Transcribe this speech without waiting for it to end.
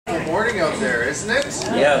morning out there, isn't it?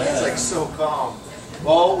 Yes. It's like so calm.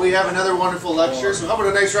 Well, we have another wonderful lecture, so how about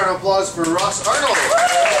a nice round of applause for Ross Arnold?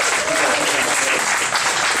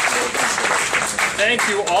 Thank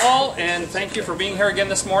you all, and thank you for being here again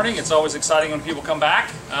this morning. It's always exciting when people come back.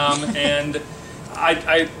 And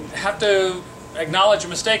I have to acknowledge a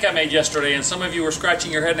mistake I made yesterday, and some of you were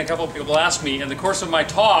scratching your head, and a couple of people asked me. In the course of my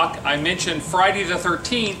talk, I mentioned Friday the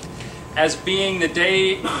 13th as being the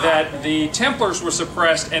day that the Templars were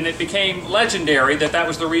suppressed, and it became legendary that that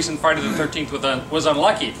was the reason Friday the 13th was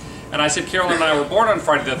unlucky. And I said, Carolyn and I were born on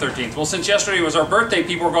Friday the 13th. Well, since yesterday was our birthday,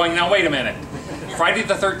 people were going, now wait a minute. Friday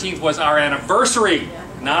the 13th was our anniversary,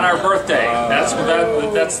 not our birthday.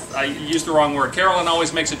 That's I used the wrong word. Carolyn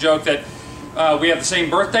always makes a joke that we have the same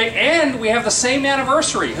birthday and we have the same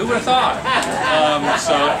anniversary. Who would have thought?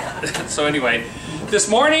 So anyway, this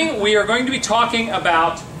morning we are going to be talking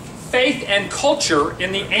about faith and culture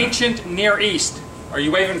in the ancient Near East. Are you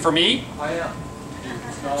waving for me? I am.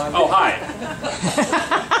 Oh, hi.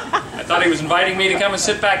 I thought he was inviting me to come and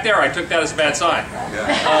sit back there. I took that as a bad sign.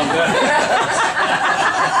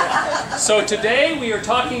 So today we are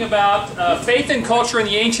talking about faith and culture in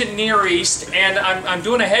the ancient Near East, and I'm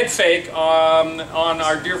doing a head fake on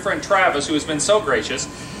our dear friend Travis, who has been so gracious.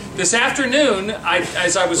 This afternoon,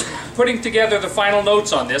 as I was putting together the final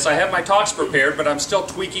notes on this, I have my talks prepared, but I'm still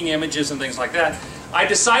tweaking images and things like that. I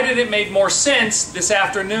decided it made more sense this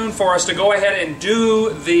afternoon for us to go ahead and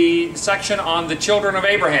do the section on the children of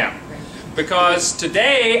Abraham. Because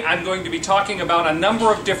today I'm going to be talking about a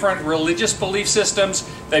number of different religious belief systems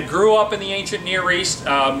that grew up in the ancient Near East,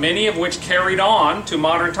 many of which carried on to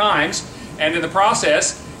modern times. And in the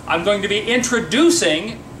process, I'm going to be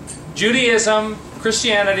introducing Judaism,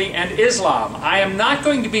 Christianity, and Islam. I am not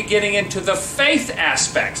going to be getting into the faith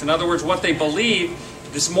aspects, in other words, what they believe.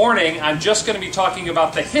 This morning, I'm just going to be talking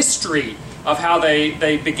about the history of how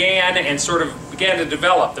they began and sort of began to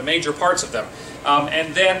develop, the major parts of them.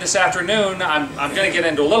 And then this afternoon, I'm going to get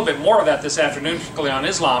into a little bit more of that this afternoon, particularly on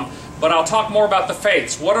Islam, but I'll talk more about the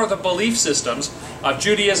faiths. What are the belief systems of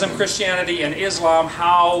Judaism, Christianity, and Islam?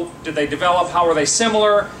 How did they develop? How are they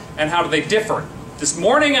similar? And how do they differ? This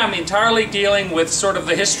morning, I'm entirely dealing with sort of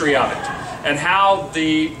the history of it and how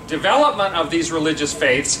the development of these religious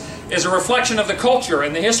faiths is a reflection of the culture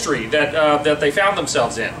and the history that they found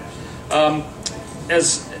themselves in.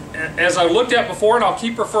 As I looked at before, and I'll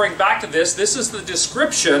keep referring back to this, this is the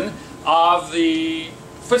description of the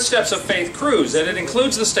Footsteps of Faith cruise, and it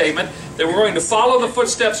includes the statement that we're going to follow the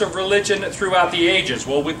footsteps of religion throughout the ages.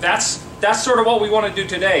 Well, that's sort of what we want to do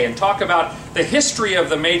today, and talk about the history of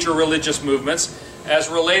the major religious movements as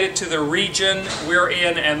related to the region we're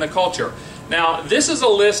in and the culture. Now, this is a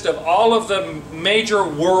list of all of the major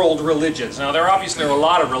world religions. Now, there are a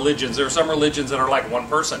lot of religions. There are some religions that are like one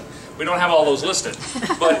person. We don't have all those listed.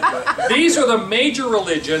 But these are the major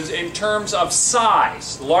religions in terms of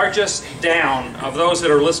size, largest down of those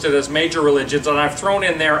that are listed as major religions. And I've thrown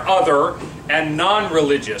in there other and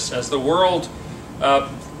non-religious. As the world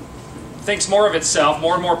thinks more of itself,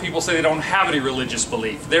 more and more people say they don't have any religious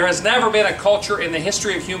belief. There has never been a culture in the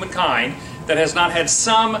history of humankind that has not had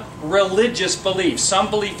some religious belief, some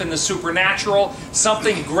belief in the supernatural,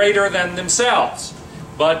 something greater than themselves.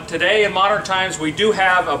 But today, in modern times, we do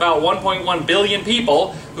have about 1.1 billion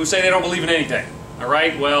people who say they don't believe in anything. All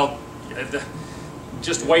right? Well,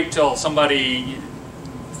 just wait till somebody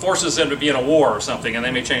forces them to be in a war or something, and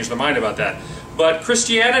they may change their mind about that. But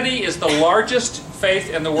Christianity is the largest faith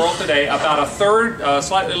in the world today. About a third,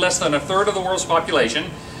 slightly less than a third of the world's population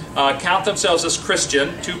count themselves as Christian,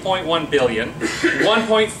 2.1 billion.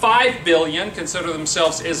 1.5 billion consider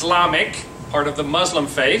themselves Islamic, part of the Muslim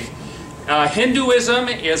faith. Hinduism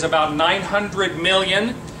is about 900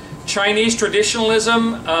 million. Chinese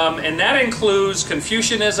traditionalism, and that includes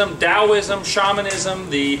Confucianism, Taoism, shamanism,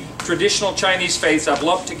 the traditional Chinese faiths I've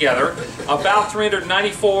lumped together, about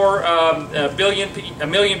 394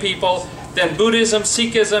 million people. Then Buddhism,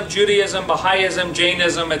 Sikhism, Judaism, Baha'ism,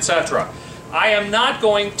 Jainism, etc. I am not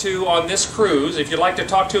going to, on this cruise, if you'd like to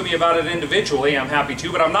talk to me about it individually, I'm happy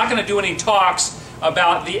to, but I'm not going to do any talks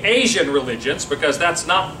about the Asian religions, because that's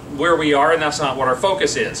not where we are and that's not what our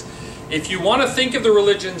focus is. If you want to think of the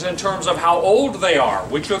religions in terms of how old they are,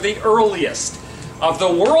 which are the earliest, of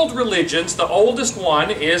the world religions, the oldest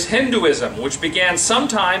one is Hinduism, which began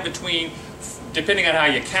sometime between, depending on how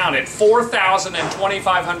you count it, 4,000 and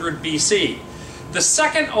 2,500 BC. The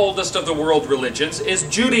second oldest of the world religions is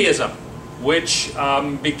Judaism, which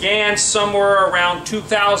began somewhere around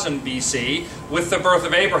 2000 BC with the birth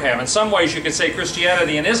of Abraham. In some ways you could say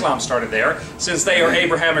Christianity and Islam started there, since they are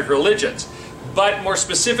Abrahamic religions. But more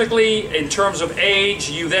specifically, in terms of age,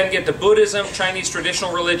 you then get to Buddhism, Chinese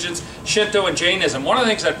traditional religions, Shinto, and Jainism. One of the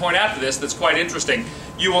things I'd point out to this that's quite interesting,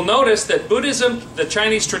 you will notice that Buddhism, the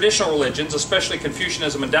Chinese traditional religions, especially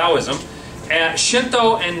Confucianism and Taoism,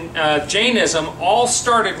 Shinto and Jainism all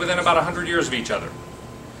started within about 100 years of each other.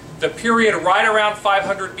 The period right around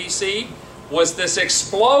 500 BC was this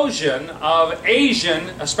explosion of Asian,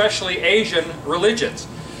 especially Asian religions.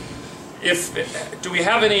 Do we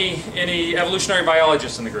have any evolutionary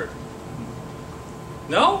biologists in the group?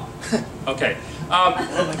 No? Okay.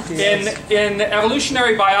 In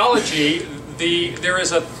evolutionary biology,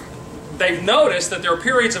 they've noticed that there are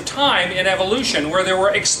periods of time in evolution where there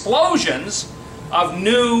were explosions of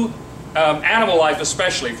new animal life,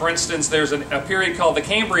 especially. For instance, there's a period called the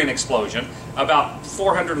Cambrian explosion, about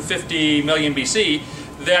 450 million BC,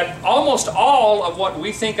 that almost all of what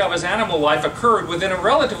we think of as animal life occurred within a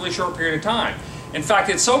relatively short period of time. In fact,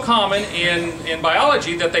 it's so common in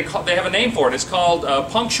biology that they have a name for it. It's called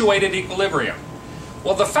punctuated equilibrium.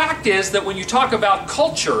 Well, the fact is that when you talk about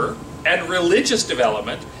culture and religious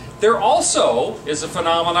development, there also is a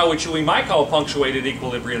phenomena which we might call punctuated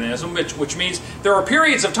equilibrianism, which means there are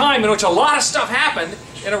periods of time in which a lot of stuff happened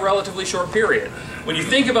in a relatively short period. When you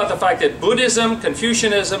think about the fact that Buddhism,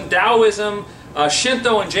 Confucianism, Taoism,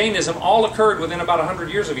 Shinto and Jainism all occurred within about 100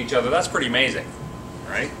 years of each other, that's pretty amazing,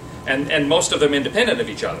 right? And most of them independent of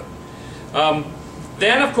each other.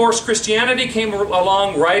 Then, of course, Christianity came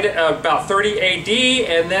along right about 30 AD,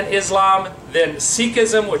 and then Islam, then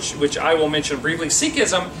Sikhism, which I will mention briefly.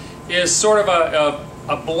 Sikhism is sort of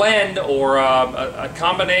a blend or a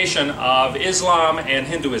combination of Islam and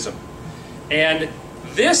Hinduism. And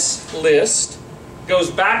this list goes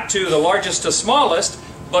back to the largest to smallest,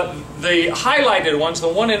 but the highlighted ones, the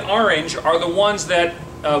one in orange, are the ones that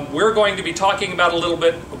we're going to be talking about a little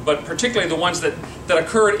bit, but particularly the ones that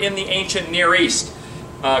occurred in the ancient Near East.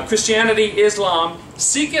 Christianity, Islam,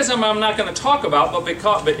 Sikhism I'm not going to talk about,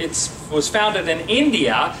 but it was founded in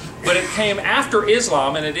India, but it came after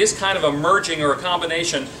Islam, and it is kind of a merging or a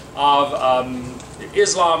combination of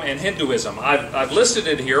Islam and Hinduism. I've listed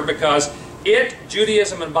it here because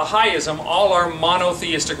Judaism and Baha'ism all are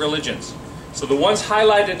monotheistic religions. So the ones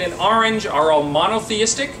highlighted in orange are all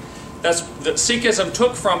monotheistic. That Sikhism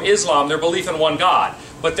took from Islam their belief in one God,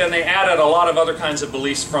 but then they added a lot of other kinds of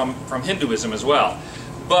beliefs from Hinduism as well.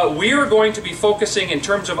 But we are going to be focusing in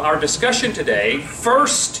terms of our discussion today.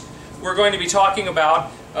 First, we're going to be talking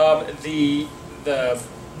about the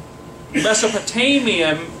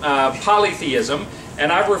Mesopotamian polytheism,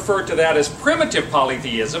 and I've referred to that as primitive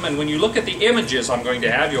polytheism. And when you look at the images I'm going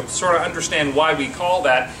to have, you'll sort of understand why we call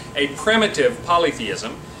that a primitive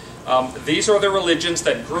polytheism. These are the religions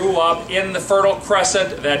that grew up in the Fertile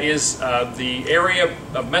Crescent, that is the area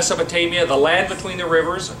of Mesopotamia, the land between the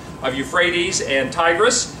rivers of Euphrates and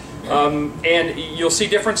Tigris. And you'll see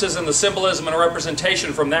differences in the symbolism and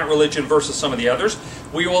representation from that religion versus some of the others.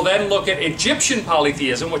 We will then look at Egyptian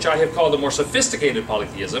polytheism, which I have called the more sophisticated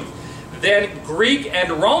polytheism. Then Greek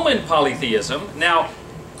and Roman polytheism. Now,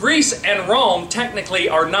 Greece and Rome technically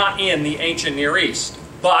are not in the ancient Near East,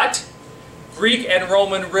 but Greek and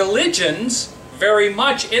Roman religions very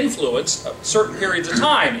much influenced certain periods of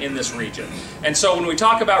time in this region. And so when we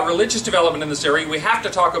talk about religious development in this area, we have to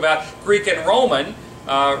talk about Greek and Roman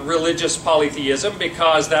religious polytheism,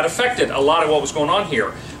 because that affected a lot of what was going on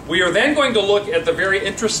here. We are then going to look at the very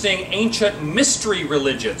interesting ancient mystery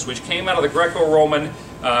religions, which came out of the Greco-Roman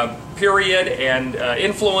period and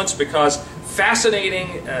influence, because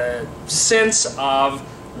fascinating sense of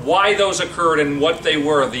why those occurred and what they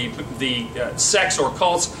were, the sects or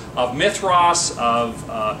cults of Mithras, of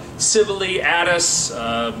Cybele, Attis,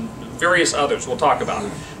 various others we'll talk about.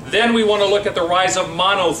 Then we want to look at the rise of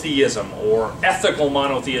monotheism, or ethical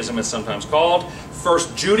monotheism it's sometimes called.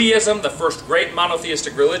 First Judaism, the first great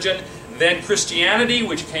monotheistic religion, then Christianity,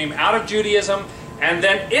 which came out of Judaism, and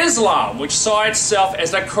then Islam, which saw itself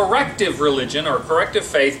as a corrective religion or corrective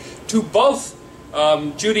faith to both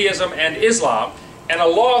Judaism and Islam. And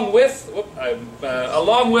along with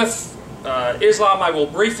Islam, I will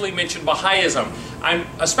briefly mention Baha'ism. I'm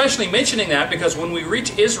especially mentioning that because when we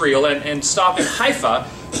reach Israel and stop in Haifa,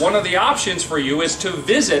 one of the options for you is to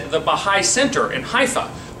visit the Baha'i Center in Haifa,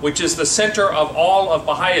 which is the center of all of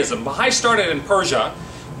Baha'ism. Baha'i started in Persia,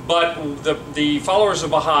 but the followers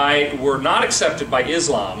of Baha'i were not accepted by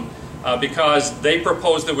Islam because they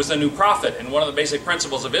proposed there was a new prophet. And one of the basic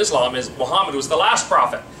principles of Islam is Muhammad was the last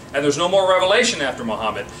prophet, and there's no more revelation after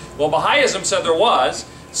Muhammad. Well, Baha'ism said there was,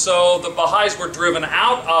 so the Baha'is were driven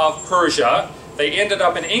out of Persia. They ended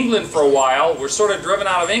up in England for a while, were sort of driven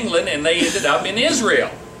out of England, and they ended up in Israel.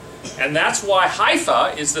 And that's why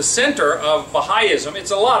Haifa is the center of Baha'ism.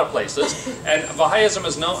 It's a lot of places. And Baha'ism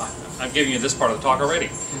is known... I'm giving you this part of the talk already.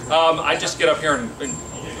 I just get up here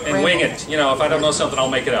and wing it. You know, if I don't know something, I'll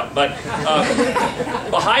make it up. But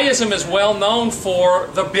Baha'ism is well known for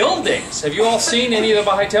the buildings. Have you all seen any of the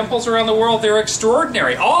Baha'i temples around the world? They're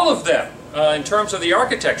extraordinary. All of them, in terms of the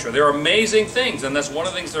architecture. They're amazing things, and that's one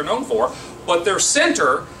of the things they're known for. But their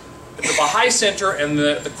center, the Baha'i center and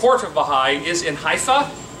the court of Baha'i, is in Haifa.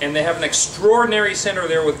 And they have an extraordinary center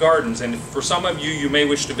there with gardens. And for some of you, you may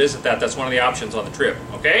wish to visit that. That's one of the options on the trip.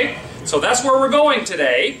 Okay? So that's where we're going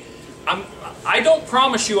today. I don't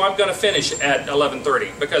promise you I'm going to finish at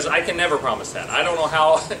 11:30 because I can never promise that. I don't know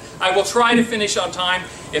how. I will try to finish on time.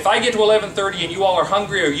 If I get to 11:30 and you all are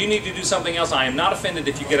hungry or you need to do something else, I am not offended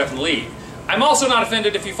if you get up and leave. I'm also not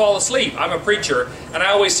offended if you fall asleep. I'm a preacher, and I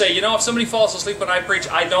always say, you know, if somebody falls asleep when I preach,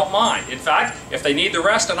 I don't mind. In fact, if they need the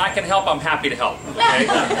rest and I can help, I'm happy to help.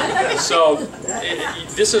 Okay? So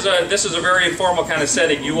this is a very informal kind of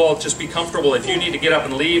setting. You all just be comfortable. If you need to get up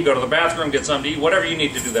and leave, go to the bathroom, get something to eat, whatever you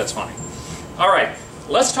need to do, that's fine. All right,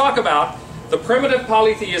 let's talk about the primitive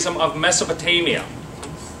polytheism of Mesopotamia.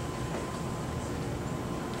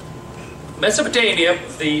 Mesopotamia,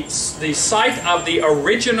 the site of the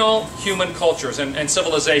original human cultures and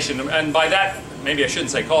civilization, and by that, maybe I shouldn't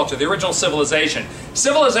say culture, the original civilization.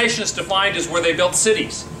 Civilization is defined as where they built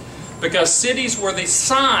cities, because cities were the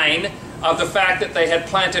sign of the fact that they had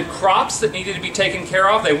planted crops that needed to be taken care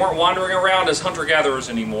of. They weren't wandering around as hunter-gatherers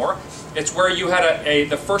anymore. It's where you had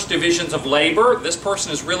the first divisions of labor. This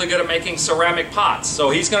person is really good at making ceramic pots, so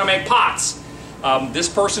he's going to make pots. This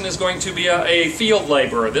person is going to be a field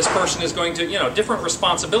laborer. This person is going to, you know, different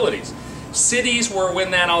responsibilities. Cities were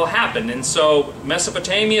when that all happened, and so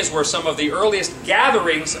Mesopotamia is where some of the earliest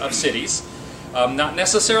gatherings of cities, not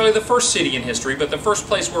necessarily the first city in history, but the first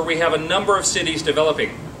place where we have a number of cities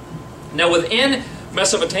developing. Now within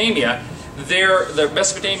Mesopotamia, the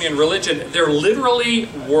Mesopotamian religion, there literally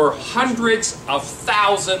were hundreds of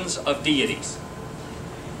thousands of deities.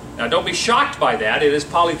 Now don't be shocked by that, it is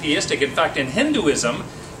polytheistic. In fact, in Hinduism,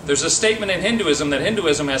 there's a statement in Hinduism that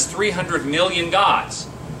Hinduism has 300 million gods.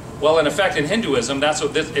 Well, in effect, in Hinduism,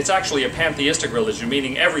 it's actually a pantheistic religion,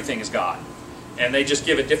 meaning everything is God. And they just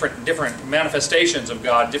give it different manifestations of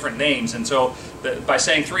God, different names. And so by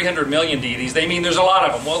saying 300 million deities, they mean there's a lot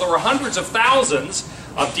of them. Well, there were hundreds of thousands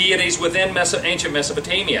of deities within ancient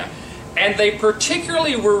Mesopotamia. And they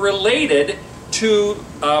particularly were related to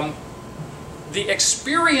the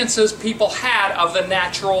experiences people had of the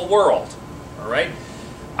natural world. All right?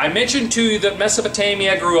 I mentioned to you that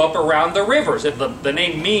Mesopotamia grew up around the rivers. The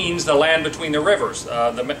name means the land between the rivers,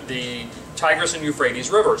 the Tigris and Euphrates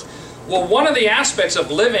rivers. Well, one of the aspects of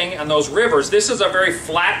living on those rivers, this is a very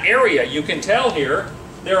flat area. You can tell here,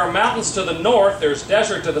 there are mountains to the north, there's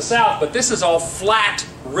desert to the south, but this is all flat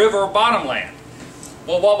river bottomland.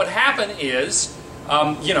 Well, what would happen is,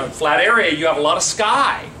 you know, flat area, you have a lot of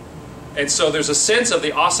sky. And so there's a sense of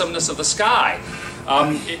the awesomeness of the sky.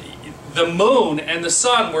 The moon and the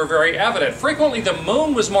sun were very evident. Frequently, the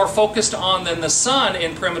moon was more focused on than the sun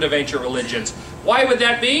in primitive ancient religions. Why would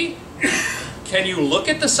that be? Can you look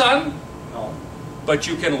at the sun? No. But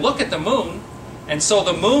you can look at the moon. And so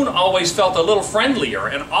the moon always felt a little friendlier.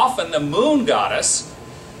 And often the moon goddess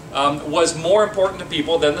was more important to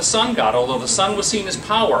people than the sun god, although the sun was seen as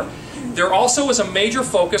power. There also was a major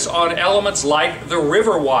focus on elements like the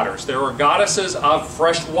river waters. There were goddesses of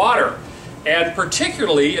fresh water. And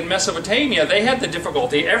particularly in Mesopotamia, they had the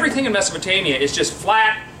difficulty. Everything in Mesopotamia is just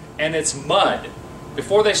flat and it's mud.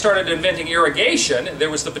 Before they started inventing irrigation, there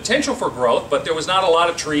was the potential for growth, but there was not a lot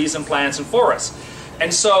of trees and plants and forests.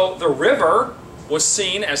 And so the river was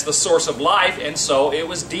seen as the source of life, and so it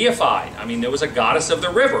was deified. I mean, there was a goddess of the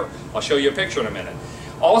river. I'll show you a picture in a minute.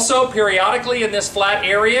 Also, periodically in this flat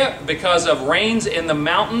area, because of rains in the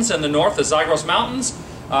mountains in the north, the Zagros Mountains,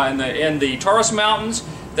 in the Taurus Mountains,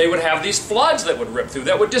 they would have these floods that would rip through,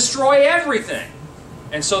 that would destroy everything.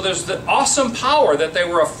 And so there's the awesome power that they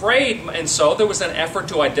were afraid, and so there was an effort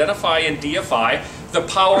to identify and deify the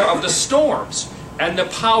power of the storms and the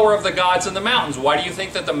power of the gods in the mountains. Why do you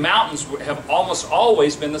think that the mountains have almost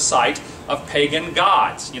always been the site of pagan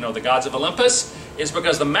gods? You know, the gods of Olympus is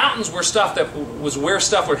because the mountains were stuff that was where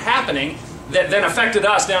stuff was happening that then affected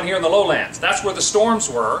us down here in the lowlands. That's where the storms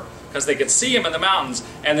were, because they could see them in the mountains,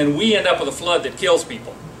 and then we end up with a flood that kills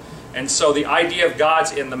people. And so the idea of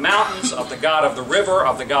gods in the mountains, of the god of the river,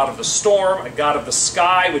 of the god of the storm, a god of the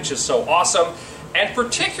sky, which is so awesome, and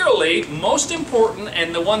particularly, most important,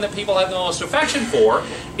 and the one that people have the most affection for,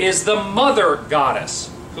 is the mother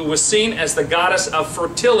goddess, who was seen as the goddess of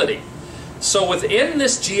fertility. So within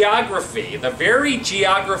this geography, the very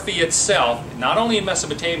geography itself, not only in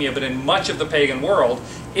Mesopotamia but in much of the pagan world,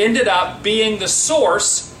 ended up being the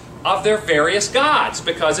source of their various gods,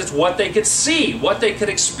 because it's what they could see, what they could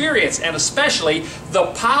experience, and especially the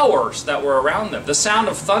powers that were around them. The sound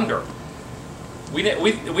of thunder.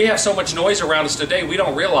 We have so much noise around us today, we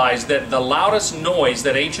don't realize that the loudest noise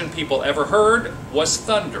that ancient people ever heard was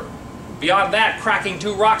thunder. Beyond that, cracking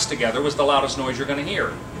two rocks together was the loudest noise you're going to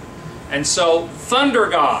hear. And so, thunder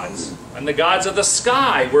gods and the gods of the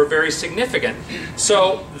sky were very significant.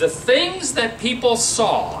 So, the things that people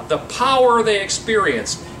saw, the power they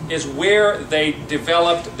experienced, is where they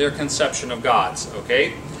developed their conception of gods,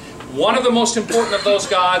 okay? One of the most important of those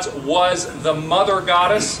gods was the mother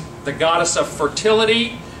goddess, the goddess of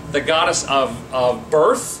fertility, the goddess of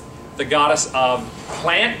birth, the goddess of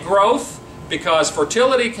plant growth, because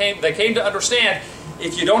fertility they came to understand,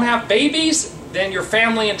 if you don't have babies, then your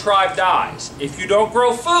family and tribe dies. If you don't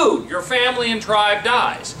grow food, your family and tribe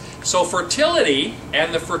dies. So fertility,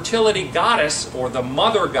 and the fertility goddess, or the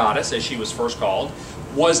mother goddess as she was first called,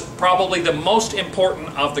 was probably the most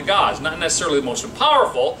important of the gods. Not necessarily the most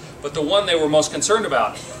powerful, but the one they were most concerned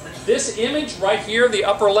about. This image right here, the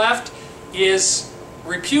upper left, is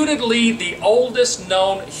reputedly the oldest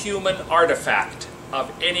known human artifact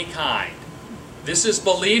of any kind. This is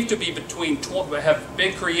believed to be have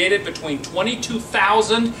been created between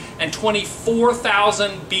 22,000 and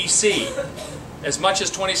 24,000 BC, as much as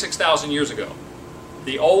 26,000 years ago.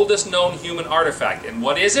 The oldest known human artifact. And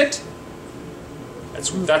what is it?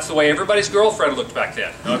 That's the way everybody's girlfriend looked back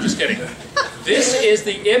then. No, I'm just kidding. This is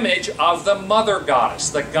the image of the mother goddess,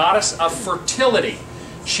 the goddess of fertility.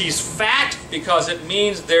 She's fat because it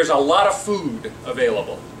means there's a lot of food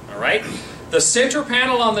available. All right? The center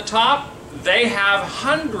panel on the top, they have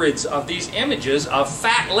hundreds of these images of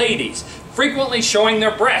fat ladies, frequently showing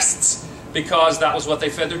their breasts, because that was what they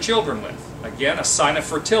fed their children with. Again, a sign of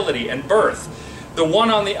fertility and birth. The one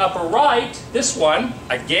on the upper right, this one,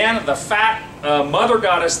 again, the fat mother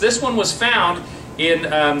goddess, this one was found in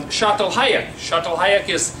Çatalhöyük. Çatalhöyük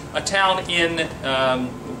is a town in,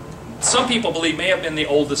 some people believe may have been the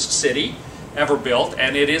oldest city ever built,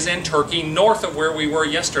 and it is in Turkey, north of where we were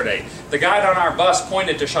yesterday. The guide on our bus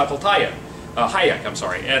pointed to Çatalhöyük,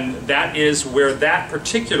 and that is where that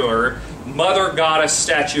particular mother goddess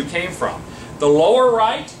statue came from. The lower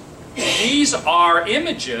right, these are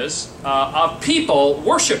images of people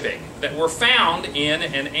worshiping that were found in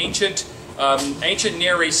an ancient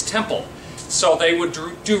Near East temple. So they would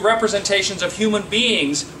do representations of human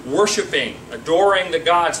beings worshiping, adoring the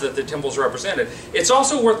gods that the temples represented. It's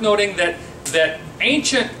also worth noting that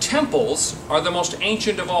ancient temples are the most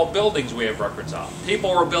ancient of all buildings we have records of.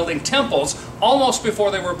 People were building temples almost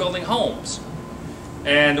before they were building homes.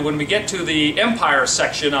 And when we get to the empire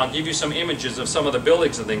section, I'll give you some images of some of the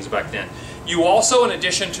buildings and things back then. You also, in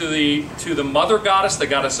addition to the mother goddess, the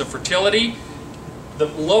goddess of fertility, the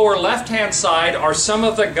lower left-hand side are some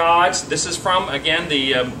of the gods. This is from, again,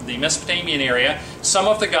 the Mesopotamian area. Some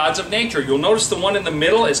of the gods of nature. You'll notice the one in the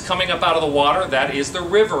middle is coming up out of the water. That is the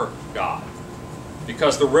river god,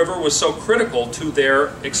 because the river was so critical to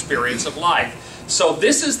their experience of life. So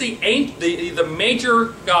this is the major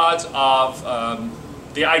gods of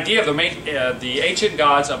the idea of the ancient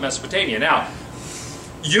gods of Mesopotamia. Now,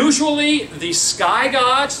 usually the sky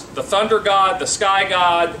gods, the thunder god, the sky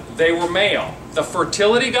god, they were male. The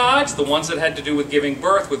fertility gods, the ones that had to do with giving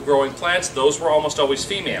birth, with growing plants, those were almost always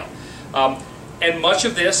female. And much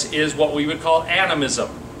of this is what we would call animism.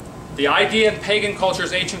 The idea in pagan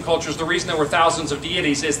cultures, ancient cultures, the reason there were thousands of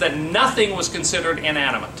deities is that nothing was considered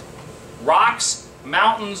inanimate. Rocks,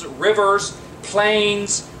 mountains, rivers,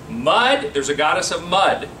 plains, mud. There's a goddess of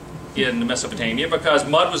mud in Mesopotamia because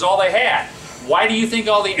mud was all they had. Why do you think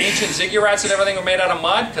all the ancient ziggurats and everything were made out of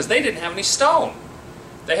mud? Because they didn't have any stone.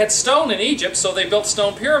 They had stone in Egypt, so they built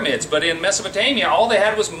stone pyramids. But in Mesopotamia, all they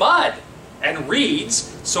had was mud and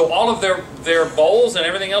reeds. So all of their bowls and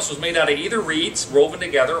everything else was made out of either reeds woven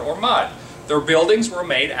together or mud. Their buildings were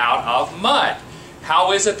made out of mud.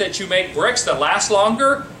 How is it that you make bricks that last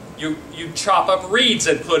longer? You chop up reeds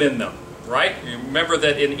and put in them. Right? You remember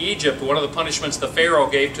that in Egypt, one of the punishments the Pharaoh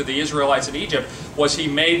gave to the Israelites in Egypt was he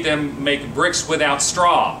made them make bricks without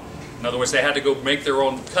straw. In other words, they had to go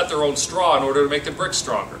cut their own straw in order to make the bricks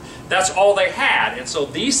stronger. That's all they had, and so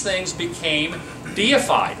these things became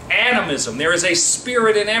deified. Animism. There is a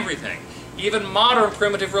spirit in everything. Even modern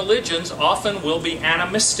primitive religions often will be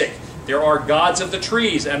animistic. There are gods of the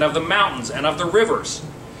trees and of the mountains and of the rivers.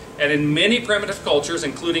 And in many primitive cultures,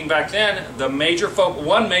 including back then,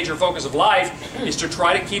 one major focus of life is to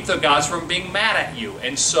try to keep the gods from being mad at you.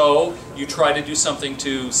 And so you try to do something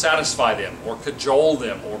to satisfy them, or cajole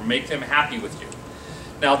them, or make them happy with you.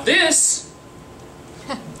 Now this,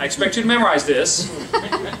 I expect you to memorize this.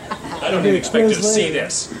 I don't even expect you to see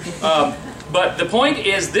this. But the point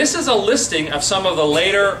is, this is a listing of some of the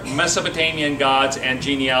later Mesopotamian gods and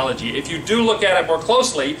genealogy. If you do look at it more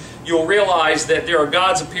closely, you'll realize that there are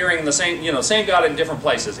gods appearing in the same god in different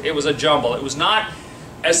places. It was a jumble. It was not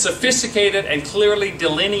as sophisticated and clearly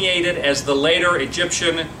delineated as the later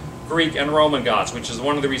Egyptian, Greek, and Roman gods, which is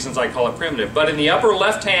one of the reasons I call it primitive. But in the upper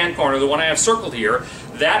left-hand corner, the one I have circled here,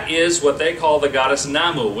 that is what they call the goddess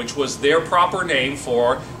Namu, which was their proper name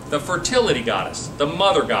for the fertility goddess, the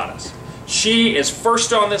mother goddess. She is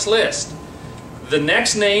first on this list. The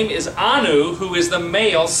next name is Anu, who is the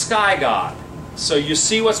male sky god. So you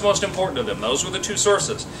see what's most important to them. Those were the two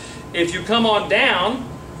sources. If you come on down,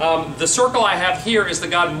 the circle I have here is the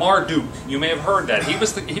god Marduk. You may have heard that.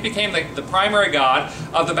 He became the primary god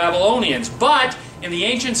of the Babylonians. But in the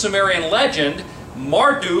ancient Sumerian legend,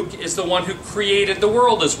 Marduk is the one who created the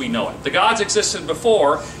world as we know it. The gods existed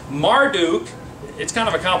before. Marduk, it's kind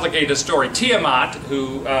of a complicated story. Tiamat,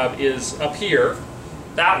 who is up here,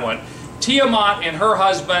 that one. Tiamat and her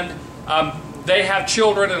husband, they have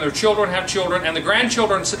children, and their children have children, and the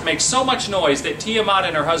grandchildren make so much noise that Tiamat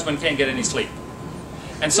and her husband can't get any sleep.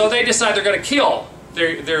 And so they decide they're going to kill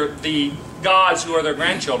the gods who are their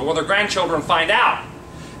grandchildren. Well, their grandchildren find out.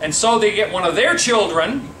 And so they get one of their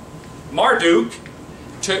children, Marduk,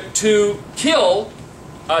 to kill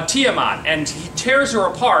Tiamat. And he tears her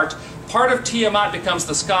apart. Part of Tiamat becomes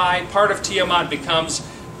the sky, part of Tiamat becomes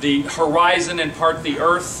the horizon, and part the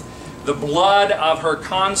earth. The blood of her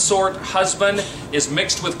consort husband is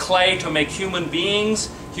mixed with clay to make human beings.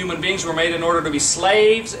 Human beings were made in order to be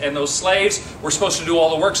slaves, and those slaves were supposed to do all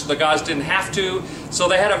the work so the gods didn't have to. So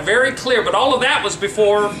they had a very clear, but all of that was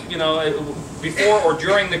before, before or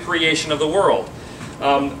during the creation of the world.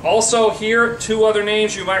 Also here, two other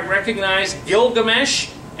names you might recognize, Gilgamesh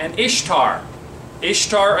and Ishtar.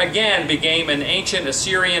 Ishtar again became an ancient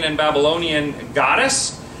Assyrian and Babylonian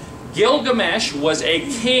goddess. Gilgamesh was a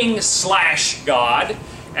king/god,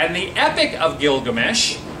 and the Epic of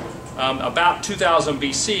Gilgamesh, about 2000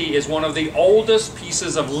 BC, is one of the oldest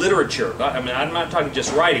pieces of literature. I mean, I'm not talking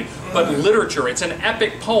just writing, but literature. It's an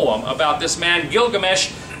epic poem about this man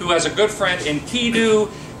Gilgamesh, who has a good friend Enkidu.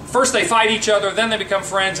 First they fight each other, then they become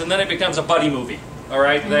friends, and then it becomes a buddy movie. All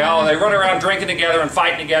right, they run around drinking together and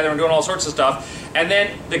fighting together and doing all sorts of stuff. And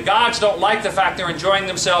then the gods don't like the fact they're enjoying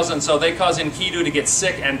themselves, and so they cause Enkidu to get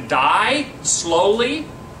sick and die slowly.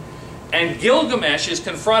 And Gilgamesh is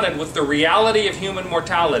confronted with the reality of human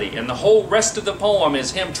mortality. And the whole rest of the poem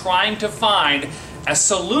is him trying to find a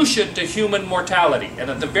solution to human mortality. And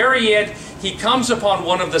at the very end, he comes upon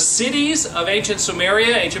one of the cities of ancient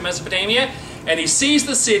Sumeria, ancient Mesopotamia, and he sees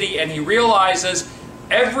the city and he realizes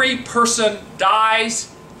every person dies.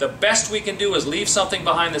 The best we can do is leave something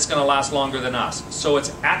behind that's going to last longer than us. So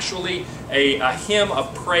it's actually a hymn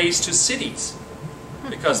of praise to cities,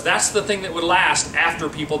 because that's the thing that would last after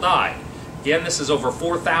people died. Again, this is over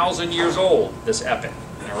 4,000 years old, this epic.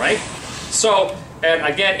 All right? So, and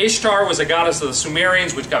again, Ishtar was a goddess of the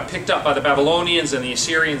Sumerians, which got picked up by the Babylonians and the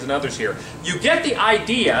Assyrians and others here. You get the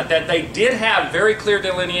idea that they did have very clear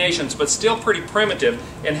delineations, but still pretty primitive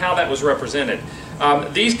in how that was represented.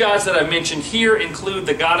 These gods that I mentioned here include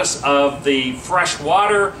the goddess of the fresh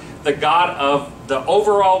water, the god of the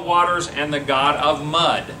overall waters, and the god of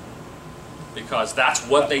mud, because that's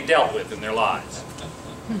what they dealt with in their lives.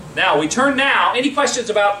 Now, we turn now. Any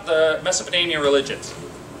questions about the Mesopotamian religions?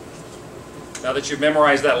 Now that you've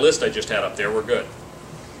memorized that list I just had up there, we're good.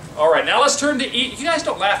 All right, now let's turn to Egypt. You guys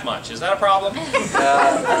don't laugh much. Is that a problem?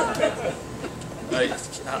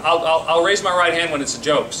 I'll raise my right hand when it's a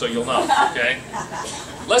joke, so you'll know, okay?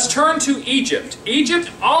 Let's turn to Egypt.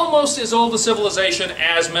 Egypt, almost as old a civilization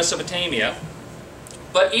as Mesopotamia,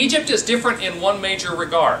 but Egypt is different in one major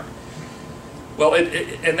regard. Well,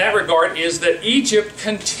 in that regard is that Egypt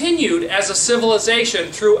continued as a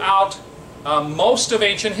civilization throughout most of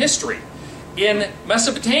ancient history. In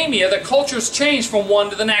Mesopotamia, the cultures changed from one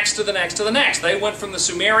to the next, to the next, to the next. They went from the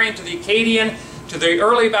Sumerian to the Akkadian, to the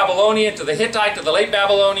early Babylonian, to the Hittite, to the late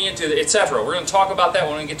Babylonian, to etc. We're going to talk about that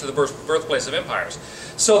when we get to the birthplace of empires.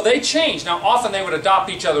 So they changed. Now, often they would adopt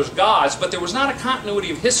each other's gods, but there was not a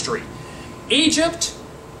continuity of history. Egypt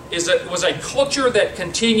was a culture that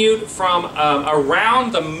continued from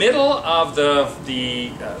around the middle of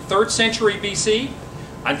the 3rd century BC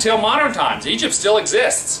until modern times. Egypt still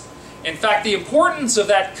exists. In fact, the importance of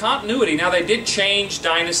that continuity, now they did change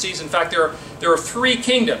dynasties. In fact, there are three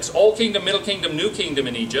kingdoms, Old Kingdom, Middle Kingdom, New Kingdom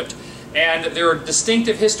in Egypt. And there are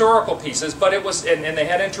distinctive historical pieces, but it was, and they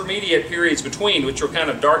had intermediate periods between, which were kind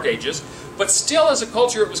of dark ages. But still, as a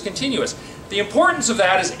culture, it was continuous. The importance of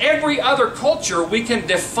that is every other culture we can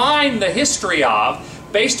define the history of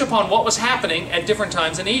based upon what was happening at different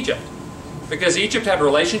times in Egypt. Because Egypt had a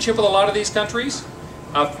relationship with a lot of these countries.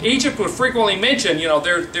 Egypt would frequently mention, you know,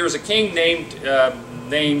 there's a king named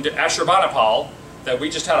Ashurbanipal that we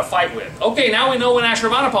just had a fight with. Okay, now we know when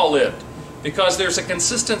Ashurbanipal lived, because there's a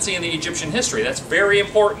consistency in the Egyptian history. That's very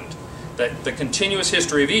important, that the continuous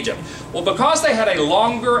history of Egypt. Well, because they had a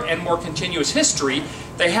longer and more continuous history,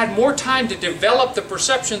 they had more time to develop the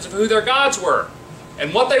perceptions of who their gods were,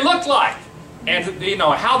 and what they looked like, and you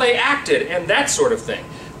know how they acted, and that sort of thing.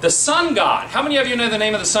 The sun god. How many of you know the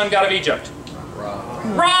name of the sun god of Egypt? Ra.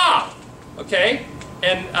 Ra! Okay?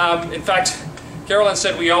 And in fact, Carolyn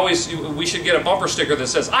said we should get a bumper sticker that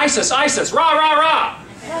says, Isis, Isis, Ra, Ra, Ra!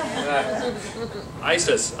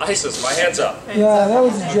 Isis, my head's up. Yeah, that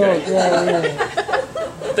was a joke. Okay.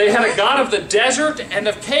 Yeah. They had a god of the desert and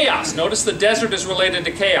of chaos. Notice the desert is related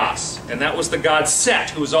to chaos. And that was the god Set,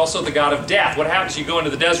 who was also the god of death. What happens if you go into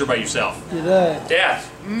the desert by yourself? You die.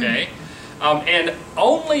 Death. Okay? And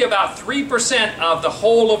only about 3% of the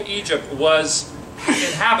whole of Egypt was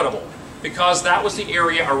inhabitable, because that was the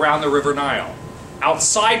area around the River Nile.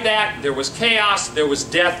 Outside that, there was chaos, there was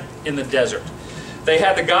death in the desert. They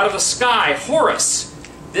had the god of the sky, Horus.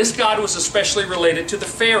 This god was especially related to the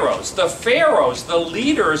pharaohs. The pharaohs, the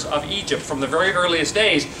leaders of Egypt from the very earliest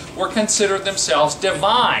days, were considered themselves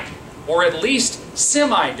divine, or at least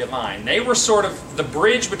semi-divine. They were sort of the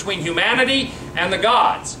bridge between humanity and the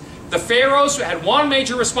gods. The pharaohs had one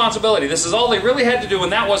major responsibility. This is all they really had to do,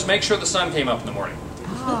 and that was make sure the sun came up in the morning.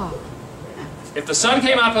 Oh. If the sun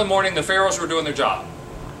came up in the morning, the pharaohs were doing their job.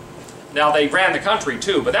 Now, they ran the country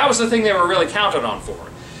too, but that was the thing they were really counted on for.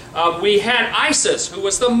 We had Isis, who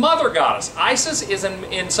was the mother goddess. Isis is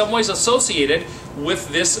in some ways associated with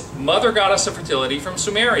this mother goddess of fertility from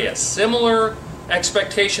Sumeria. Similar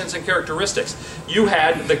expectations and characteristics. You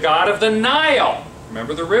had the god of the Nile.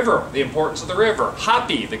 Remember the river, the importance of the river.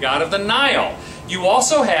 Hapi, the god of the Nile. You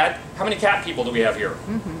also had, how many cat people do we have here?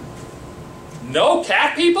 Mm-hmm. No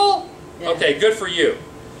cat people? Yeah. Okay, good for you.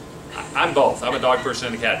 I'm both. I'm a dog person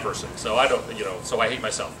and a cat person, so I don't, you know, so I hate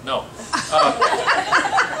myself. No.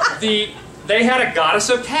 They had a goddess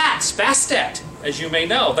of cats, Bastet, as you may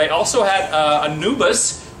know. They also had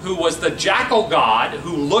Anubis, who was the jackal god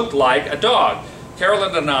who looked like a dog.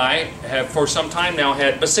 Carolyn and I have for some time now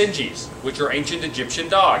had Basenjis, which are ancient Egyptian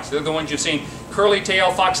dogs. They're the ones you've seen, curly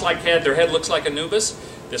tail, fox-like head, their head looks like Anubis.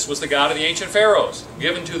 This was the god of the ancient pharaohs,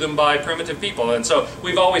 given to them by primitive people. And so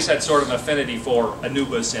we've always had sort of an affinity for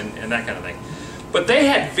Anubis and that kind of thing. But they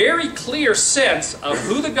had very clear sense of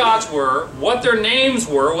who the gods were, what their names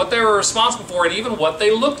were, what they were responsible for, and even what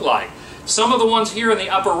they looked like. Some of the ones here in the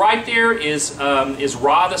upper right there is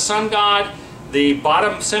Ra, the sun god. The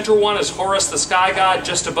bottom center one is Horus, the sky god.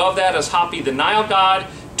 Just above that is Hapi, the Nile god.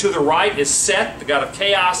 To the right is Set, the god of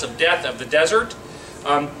chaos, of death, of the desert.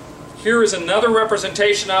 Here is another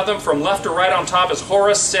representation of them. From left to right on top is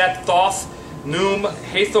Horus, Set, Thoth, Num,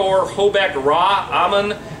 Hathor, Hobek, Ra,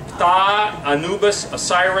 Amun, Tha, Anubis,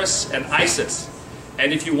 Osiris, and Isis.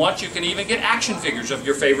 And if you want, you can even get action figures of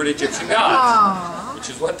your favorite Egyptian gods, which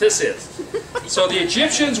is what this is. So the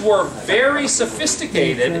Egyptians were very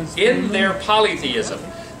sophisticated in their polytheism.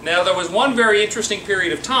 Now, there was one very interesting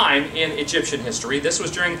period of time in Egyptian history. This was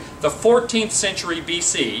during the 14th century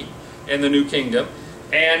BC in the New Kingdom.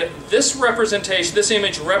 And this representation, this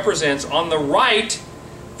image represents, on the right,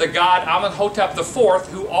 the god Amenhotep IV,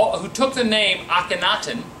 who took the name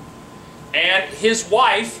Akhenaten, and his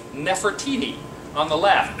wife, Nefertiti, on the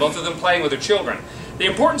left, both of them playing with their children. The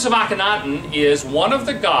importance of Akhenaten is one of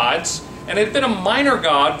the gods, and it had been a minor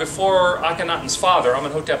god before Akhenaten's father,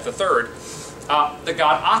 Amenhotep III, the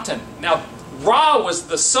god Aten. Now, Ra was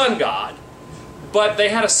the sun god, but they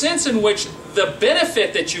had a sense in which the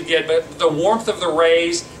benefit that you get, the warmth of the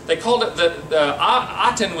rays, they called it,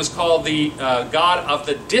 Aten was called the god of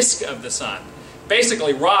the disk of the sun.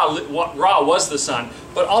 Basically, Ra was the sun,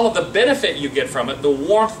 but all of the benefit you get from it, the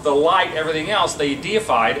warmth, the light, everything else, they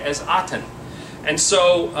deified as Aten. And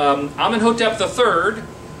so Amenhotep III,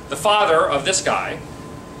 the father of this guy,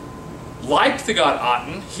 like the god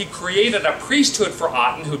Aten, he created a priesthood for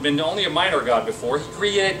Aten, who'd been only a minor god before. He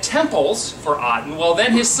created temples for Aten. Well,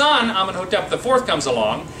 then his son, Amenhotep IV, comes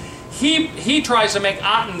along. He tries to make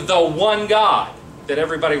Aten the one god that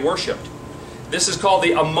everybody worshipped. This is called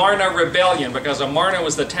the Amarna Rebellion, because Amarna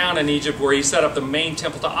was the town in Egypt where he set up the main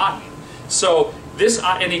temple to Aten. So this,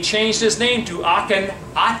 and he changed his name to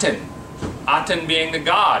Akhenaten. Aten being the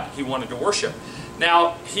god he wanted to worship.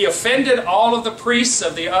 Now, he offended all of the priests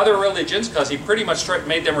of the other religions because he pretty much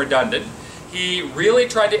made them redundant. He really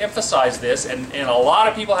tried to emphasize this, and a lot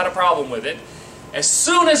of people had a problem with it. As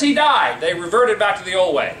soon as he died, they reverted back to the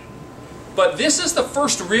old way. But this is the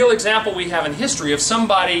first real example we have in history of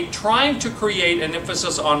somebody trying to create an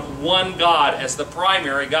emphasis on one god as the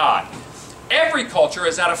primary god. Every culture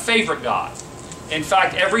has had a favorite god. In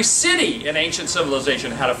fact, every city in ancient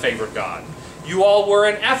civilization had a favorite god. You all were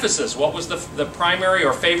in Ephesus. What was the primary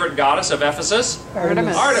or favorite goddess of Ephesus?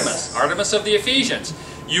 Artemis. Artemis. Artemis of the Ephesians.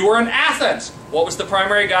 You were in Athens. What was the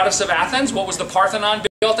primary goddess of Athens? What was the Parthenon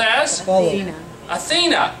built as? Athena.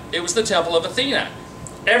 Athena. It was the temple of Athena.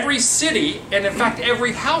 Every city, and in fact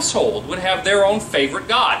every household, would have their own favorite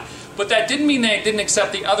god. But that didn't mean they didn't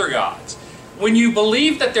accept the other gods. When you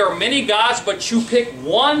believe that there are many gods, but you pick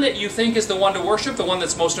one that you think is the one to worship, the one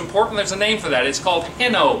that's most important, there's a name for that. It's called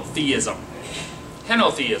henotheism.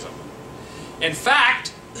 Henotheism. In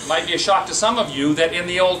fact, it might be a shock to some of you that in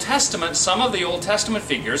the Old Testament, some of the Old Testament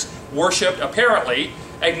figures worshipped, apparently,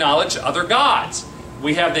 acknowledged other gods.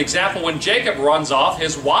 We have the example when Jacob runs off,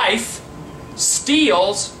 his wife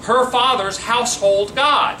steals her father's household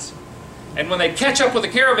gods. And when they catch up with the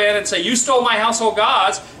caravan and say, you stole my household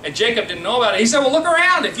gods, and Jacob didn't know about it, he said, well, look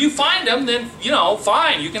around. If you find them, then, you know,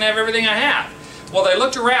 fine, you can have everything I have. Well, they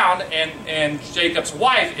looked around, and Jacob's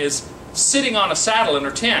wife is sitting on a saddle in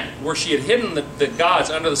her tent where she had hidden the gods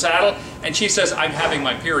under the saddle, and she says, I'm having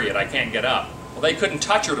my period, I can't get up. Well, they couldn't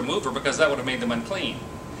touch her to move her because that would have made them unclean.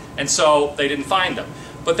 And so they didn't find them.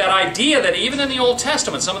 But that idea that even in the Old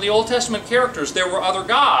Testament, some of the Old Testament characters, there were other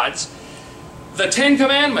gods. The Ten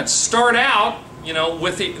Commandments start out, you know,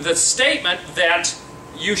 with the statement that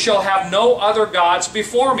you shall have no other gods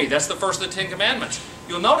before me. That's the first of the Ten Commandments.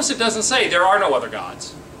 You'll notice it doesn't say there are no other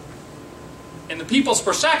gods. In the people's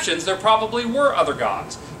perceptions, there probably were other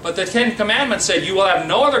gods. But the Ten Commandments said you will have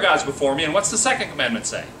no other gods before me. And what's the second commandment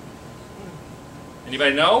say?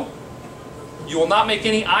 Anybody know? You will not make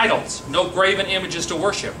any idols, no graven images to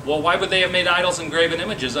worship. Well, why would they have made idols and graven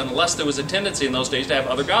images unless there was a tendency in those days to have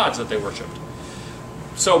other gods that they worshipped?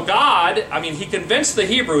 So God, I mean, he convinced the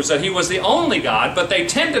Hebrews that he was the only God, but they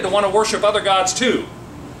tended to want to worship other gods too.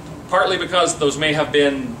 Partly because those may have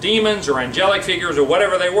been demons or angelic figures or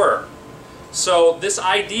whatever they were. So this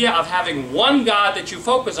idea of having one God that you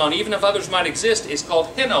focus on, even if others might exist, is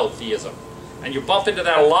called henotheism. And you bump into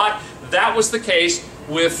that a lot. That was the case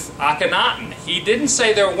with Akhenaten. He didn't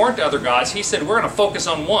say there weren't other gods. He said, we're going to focus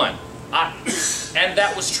on one. And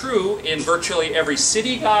that was true in virtually every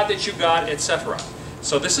city god that you got, etc.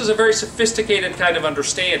 So this is a very sophisticated kind of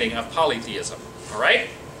understanding of polytheism. All right?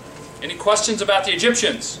 Any questions about the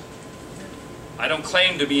Egyptians? I don't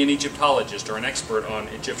claim to be an Egyptologist or an expert on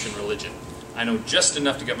Egyptian religion. I know just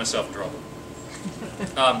enough to get myself in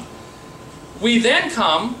trouble. We then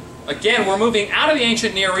come, again, we're moving out of the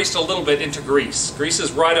ancient Near East a little bit into Greece. Greece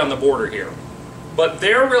is right on the border here. But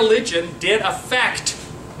their religion did affect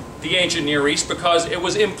the ancient Near East because it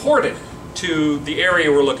was imported to the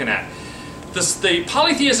area we're looking at. The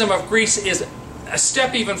polytheism of Greece is a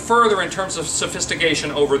step even further in terms of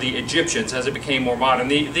sophistication over the Egyptians as it became more modern.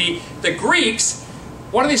 The Greeks,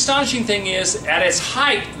 one of the astonishing things is, at its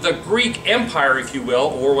height, the Greek Empire, if you will,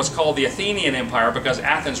 or what's called the Athenian Empire, because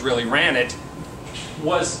Athens really ran it,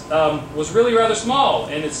 was really rather small.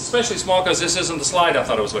 And it's especially small because this isn't the slide I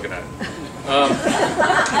thought I was looking at.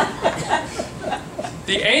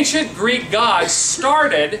 The ancient Greek gods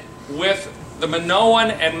started with the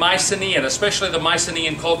Minoan and Mycenaean, especially the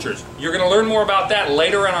Mycenaean cultures. You're going to learn more about that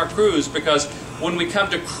later in our cruise, because when we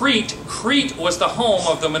come to Crete, Crete was the home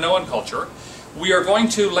of the Minoan culture. We are going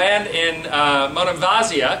to land in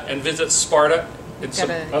Monemvasia and visit Sparta and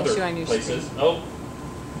some other places. Oh,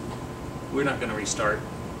 we're not going to restart.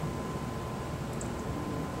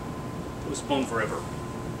 Postpone forever.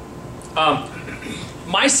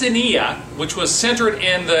 Mycenae, which was centered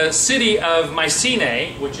in the city of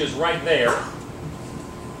Mycenae, which is right there,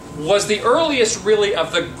 was the earliest, really,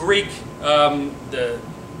 of the Greek the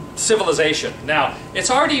civilization. Now, it's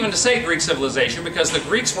hard even to say Greek civilization because the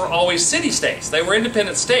Greeks were always city-states. They were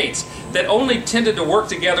independent states that only tended to work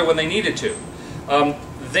together when they needed to.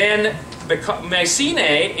 Then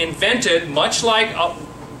Mycenae invented, much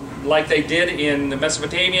like they did in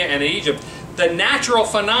Mesopotamia and Egypt, the natural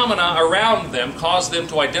phenomena around them caused them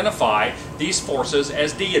to identify these forces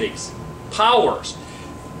as deities, powers.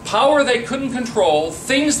 Power they couldn't control,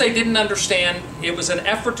 things they didn't understand. It was an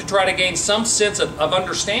effort to try to gain some sense of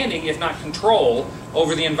understanding, if not control,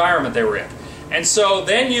 over the environment they were in. And so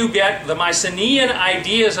then you get the Mycenaean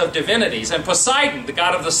ideas of divinities. And Poseidon, the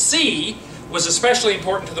god of the sea, was especially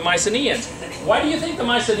important to the Mycenaeans. Why do you think the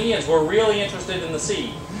Mycenaeans were really interested in the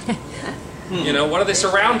sea? You know, what are they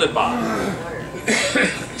surrounded by?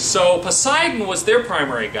 So Poseidon was their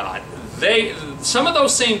primary god. Some of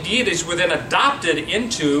those same deities were then adopted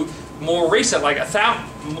into more recent, like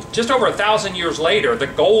just over 1,000 years later, the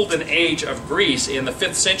golden age of Greece in the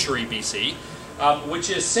 5th century BC, which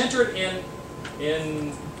is centered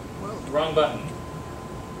in wrong button.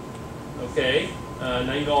 Okay,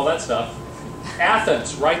 now you know all that stuff.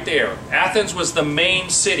 Athens, right there. Athens was the main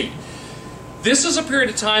city. This is a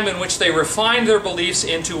period of time in which they refined their beliefs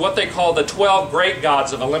into what they call the 12 great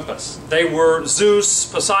gods of Olympus. They were Zeus,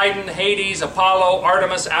 Poseidon, Hades, Apollo,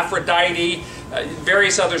 Artemis, Aphrodite,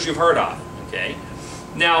 various others you've heard of. Okay?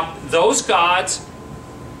 Now, those gods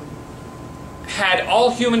had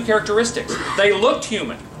all human characteristics. They looked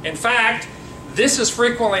human. In fact, this is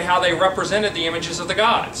frequently how they represented the images of the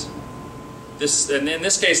gods. And in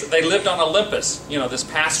this case, they lived on Olympus, you know, this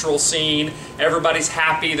pastoral scene. Everybody's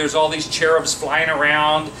happy. There's all these cherubs flying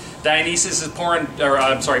around. Dionysus is pouring, or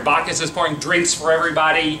I'm sorry, Bacchus is pouring drinks for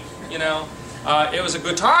everybody. You know, it was a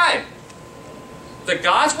good time. The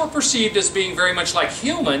gods were perceived as being very much like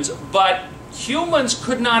humans, but humans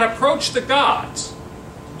could not approach the gods.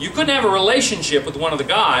 You couldn't have a relationship with one of the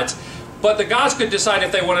gods, but the gods could decide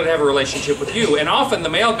if they wanted to have a relationship with you. And often the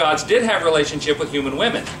male gods did have a relationship with human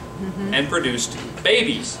women and produced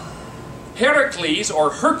babies. Heracles,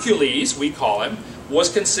 or Hercules, we call him,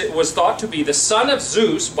 was thought to be the son of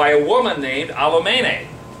Zeus by a woman named Alcmene.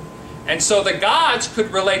 And so the gods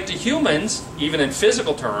could relate to humans, even in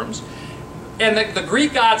physical terms, and the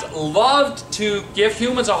Greek gods loved to give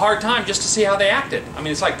humans a hard time just to see how they acted. I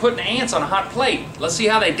mean, it's like putting ants on a hot plate. Let's see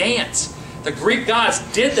how they dance. The Greek gods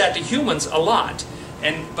did that to humans a lot.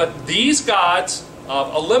 But these gods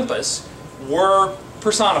of Olympus were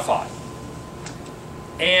personified.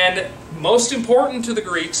 And most important to the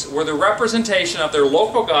Greeks were the representation of their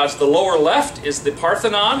local gods. The lower left is the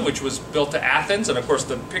Parthenon, which was built to Athens. And of course,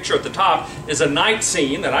 the picture at the top is a night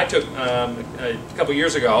scene that I took a couple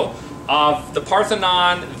years ago of the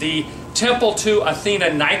Parthenon, the temple to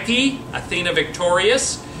Athena Nike, Athena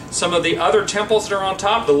Victorious, some of the other temples that are on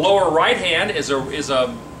top. The lower right hand is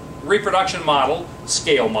a reproduction model,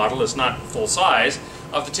 scale model, is not full size,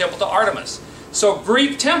 of the temple to Artemis. So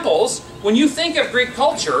Greek temples, when you think of Greek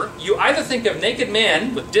culture, you either think of naked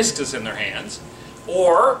men with discus in their hands,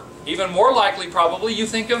 or, even more likely probably, you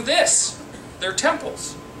think of this, their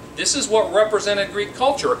temples. This is what represented Greek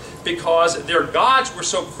culture because their gods were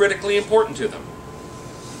so critically important to them.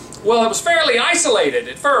 Well, it was fairly isolated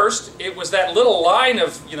at first. It was that little line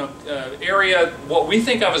of area, what we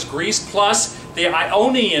think of as Greece, plus the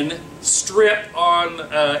Ionian strip on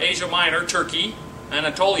Asia Minor, Turkey,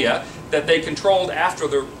 Anatolia, that they controlled after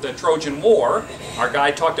the Trojan War. Our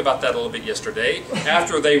guy talked about that a little bit yesterday.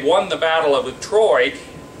 After they won the Battle of Troy,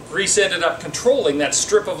 Greece ended up controlling that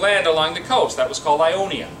strip of land along the coast. That was called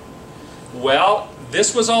Ionia. Well,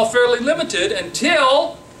 this was all fairly limited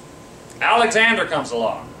until Alexander comes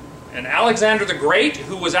along. And Alexander the Great,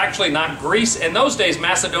 who was actually not Greece, in those days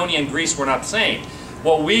Macedonia and Greece were not the same.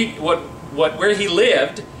 Where he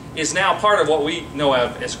lived is now part of what we know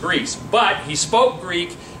of as Greece. But he spoke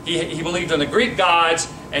Greek, he believed in the Greek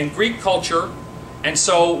gods and Greek culture, and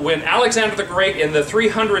so when Alexander the Great in the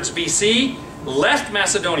 300s BC left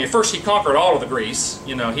Macedonia, first he conquered all of the Greece,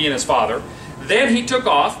 he and his father, then he took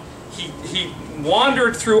off, he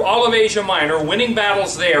wandered through all of Asia Minor, winning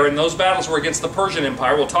battles there, and those battles were against the Persian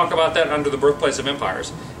Empire. We'll talk about that under the Birthplace of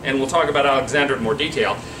Empires, and we'll talk about Alexander in more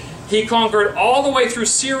detail. He conquered all the way through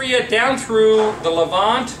Syria, down through the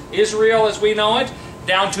Levant, Israel as we know it,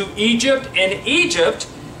 down to Egypt. In Egypt,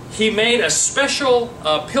 he made a special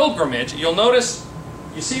pilgrimage. You'll notice,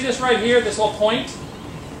 you see this right here, this little point?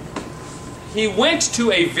 He went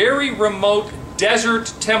to a very remote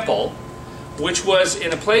desert temple, which was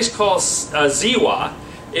in a place called Ziwa.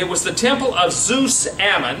 It was the temple of Zeus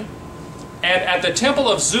Ammon. And at the temple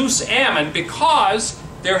of Zeus Ammon, because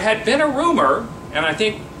there had been a rumor, and I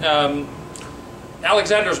think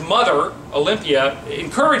Alexander's mother, Olympia,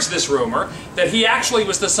 encouraged this rumor, that he actually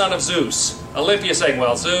was the son of Zeus. Olympia saying,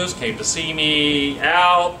 well, Zeus came to see me.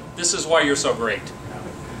 Al, this is why you're so great.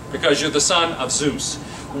 Because you're the son of Zeus.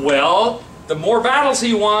 Well, the more battles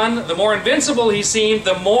he won, the more invincible he seemed,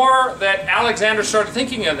 the more that Alexander started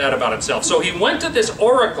thinking of that about himself. So he went to this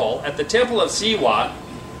oracle at the temple of Siwa,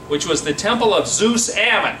 which was the temple of Zeus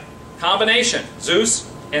Ammon. Combination,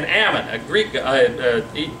 Zeus and Ammon, a Greek,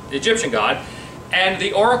 Egyptian god. And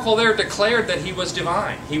the oracle there declared that he was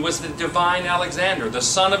divine. He was the divine Alexander, the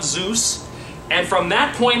son of Zeus. And from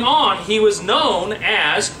that point on, he was known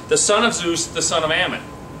as the son of Zeus, the son of Ammon.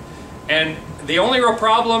 And the only real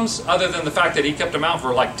problems, other than the fact that he kept him out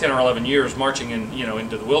for like 10 or 11 years marching in,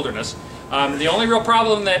 into the wilderness, the only real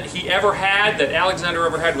problem that he ever had, that Alexander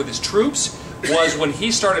ever had with his troops, was when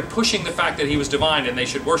he started pushing the fact that he was divine and they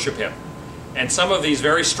should worship him. And some of these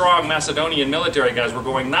very strong Macedonian military guys were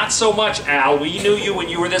going, not so much, Al, we knew you when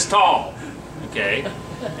you were this tall. Okay?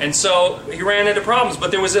 And so he ran into problems.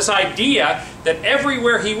 But there was this idea that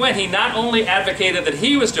everywhere he went, he not only advocated that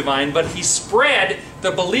he was divine, but he spread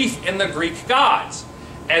the belief in the Greek gods.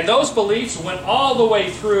 And those beliefs went all the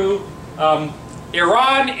way through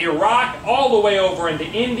Iran, Iraq, all the way over into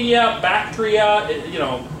India, Bactria,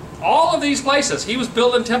 all of these places. He was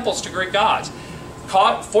building temples to Greek gods,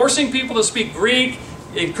 forcing people to speak Greek,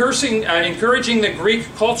 encouraging the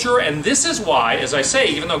Greek culture. And this is why, as I say,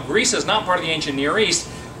 even though Greece is not part of the ancient Near East,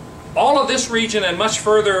 all of this region and much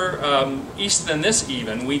further east than this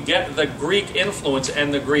even, we get the Greek influence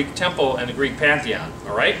and the Greek temple and the Greek pantheon.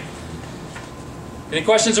 All right? Any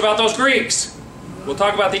questions about those Greeks? We'll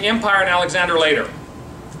talk about the empire and Alexander later.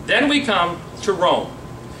 Then we come to Rome.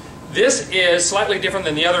 This is slightly different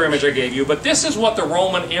than the other image I gave you, but this is what the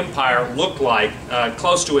Roman Empire looked like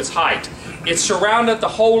close to its height. It surrounded the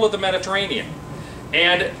whole of the Mediterranean.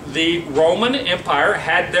 And the Roman Empire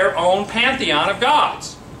had their own pantheon of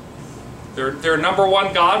gods. Their number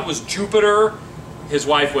one god was Jupiter, his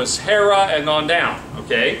wife was Hera, and on down.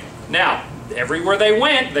 Okay? Now, everywhere they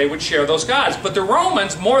went, they would share those gods. But the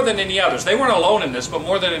Romans, more than any others, they weren't alone in this, but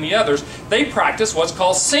more than any others, they practiced what's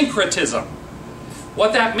called syncretism.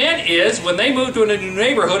 What that meant is, when they moved to a new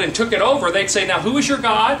neighborhood and took it over, they'd say, now who is your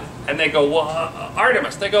god? And they go, well,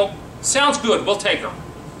 Artemis. They go, sounds good, we'll take her.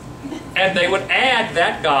 And they would add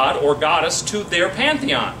that god or goddess to their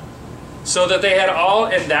pantheon. So that they had all,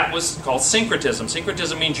 and that was called syncretism.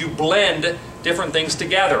 Syncretism means you blend different things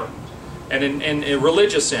together, and in a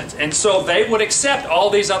religious sense. And so they would accept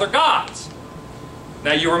all these other gods.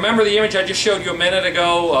 Now you remember the image I just showed you a minute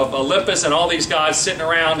ago of Olympus and all these gods sitting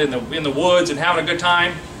around in the woods and having a good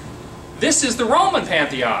time? This is the Roman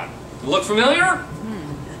pantheon. Look familiar?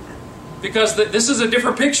 Because this is a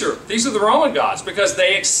different picture. These are the Roman gods, because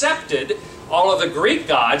they accepted all of the Greek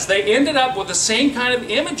gods. They ended up with the same kind of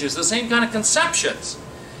images, the same kind of conceptions.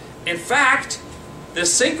 In fact,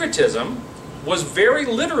 this syncretism was very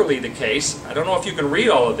literally the case. I don't know if you can read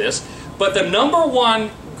all of this, but the number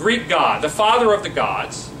one Greek god, the father of the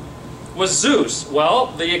gods, was Zeus. Well,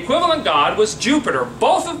 the equivalent god was Jupiter.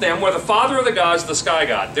 Both of them were the father of the gods, the sky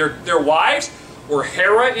god. Their wives were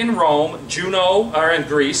Hera in Rome, Juno, or in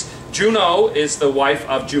Greece. Juno is the wife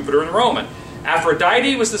of Jupiter in Roman.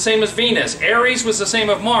 Aphrodite was the same as Venus. Ares was the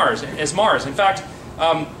same as Mars. In fact,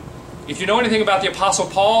 if you know anything about the Apostle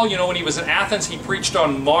Paul, you know when he was in Athens, he preached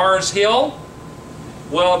on Mars Hill.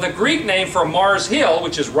 Well, the Greek name for Mars Hill,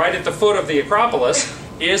 which is right at the foot of the Acropolis,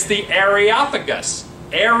 is the Areopagus.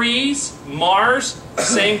 Ares, Mars,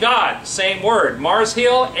 same god, same word. Mars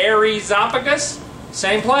Hill, Areopagus,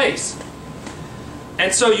 same place.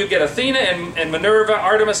 And so you get Athena and Minerva,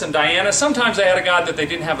 Artemis and Diana. Sometimes they had a god that they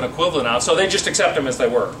didn't have an equivalent of, so they just accept them as they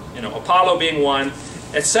were. Apollo being one,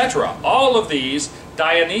 etc. All of these,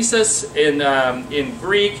 Dionysus in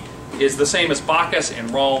Greek is the same as Bacchus in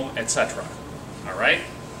Rome, etc. All right?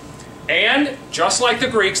 And just like the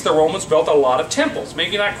Greeks, the Romans built a lot of temples.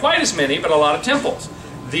 Maybe not quite as many, but a lot of temples.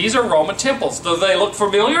 These are Roman temples. Do they look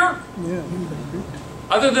familiar? Yeah.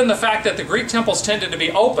 Other than the fact that the Greek temples tended to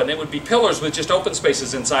be open, it would be pillars with just open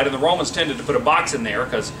spaces inside, and the Romans tended to put a box in there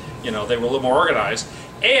because, they were a little more organized.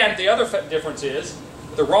 And the other difference is,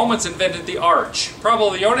 the Romans invented the arch.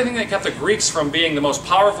 Probably the only thing that kept the Greeks from being the most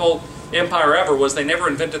powerful empire ever was they never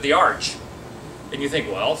invented the arch. And you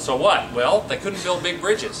think, well, so what? Well, they couldn't build big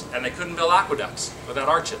bridges, and they couldn't build aqueducts without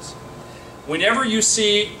arches. Whenever you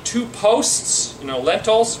see two posts,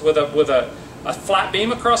 lentils with a flat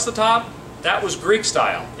beam across the top, that was Greek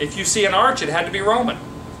style. If you see an arch, it had to be Roman,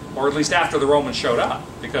 or at least after the Romans showed up,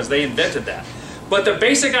 because they invented that. But the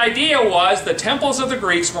basic idea was the temples of the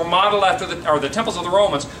Greeks were modeled after the temples of the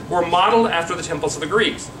Romans were modeled after the temples of the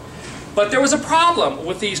Greeks. But there was a problem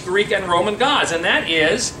with these Greek and Roman gods, and that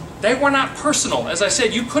is they were not personal. As I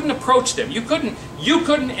said, you couldn't approach them. You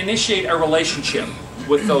couldn't initiate a relationship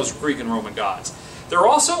with those Greek and Roman gods. There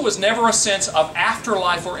also was never a sense of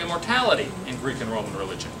afterlife or immortality in Greek and Roman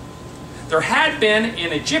religion. There had been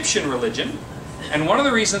in Egyptian religion, and one of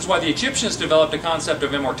the reasons why the Egyptians developed a concept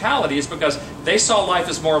of immortality is because they saw life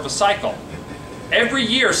as more of a cycle. Every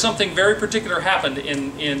year something very particular happened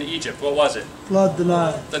in Egypt. What was it? Flood the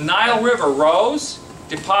Nile. The Nile River rose,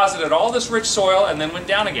 deposited all this rich soil, and then went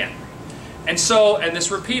down again. And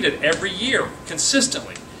this repeated every year,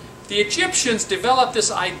 consistently. The Egyptians developed this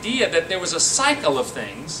idea that there was a cycle of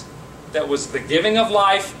things that was the giving of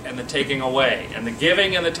life and the taking away, and the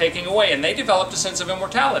giving and the taking away. And they developed a sense of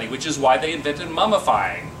immortality, which is why they invented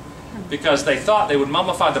mummifying. Because they thought they would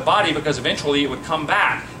mummify the body because eventually it would come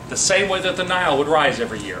back, the same way that the Nile would rise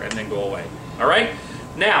every year and then go away. All right?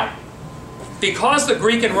 Now, because the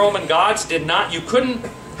Greek and Roman gods you couldn't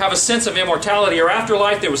have a sense of immortality or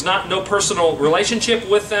afterlife, there was no personal relationship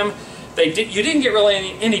with them, you didn't get really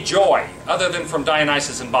any joy other than from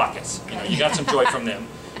Dionysus and Bacchus. You got some joy from them.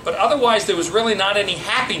 But otherwise, there was really not any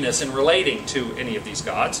happiness in relating to any of these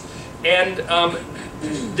gods. And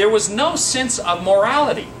there was no sense of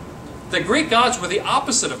morality. The Greek gods were the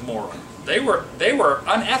opposite of moral. They were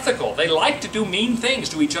unethical. They liked to do mean things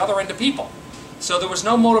to each other and to people. So there was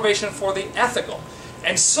no motivation for the ethical.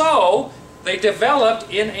 And so they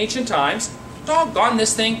developed in ancient times, doggone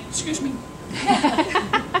this thing, excuse me.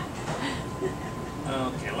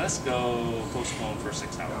 Okay, let's go postpone for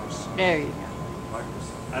 6 hours. There you go.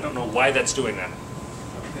 I don't know why that's doing that.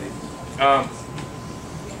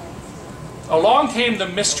 Along came the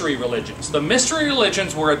mystery religions. The mystery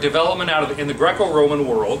religions were a development in the Greco-Roman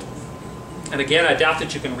world. And again, I doubt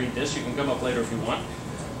that you can read this. You can come up later if you want.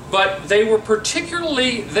 But they were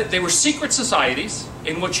they were secret societies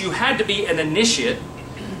in which you had to be an initiate.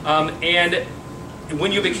 And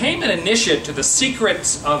when you became an initiate to the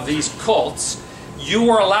secrets of these cults, you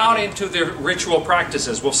were allowed into their ritual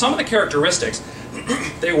practices. Well, some of the characteristics,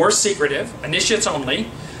 they were secretive, initiates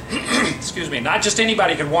only. Excuse me, not just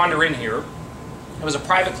anybody could wander in here. It was a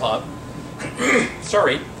private club.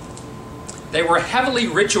 Sorry. They were heavily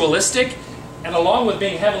ritualistic, and along with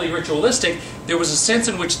being heavily ritualistic, there was a sense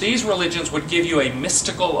in which these religions would give you a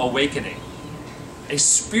mystical awakening, a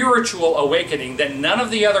spiritual awakening that none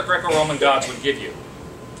of the other Greco-Roman gods would give you.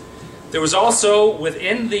 There was also,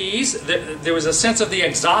 within these, there was a sense of the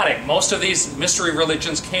exotic. Most of these mystery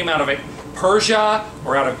religions came out of Persia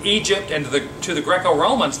or out of Egypt, and to the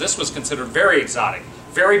Greco-Romans, this was considered very exotic,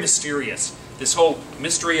 very mysterious, this whole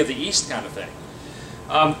mystery of the East kind of thing.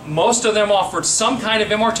 Most of them offered some kind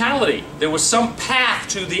of immortality. There was some path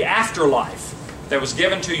to the afterlife that was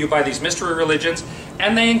given to you by these mystery religions,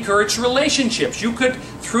 and they encouraged relationships. You could,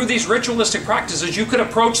 through these ritualistic practices, you could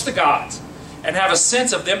approach the gods and have a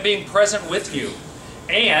sense of them being present with you.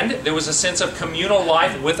 And there was a sense of communal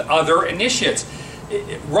life with other initiates.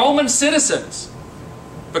 Roman citizens,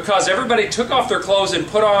 because everybody took off their clothes and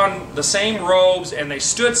put on the same robes, and they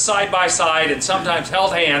stood side by side and sometimes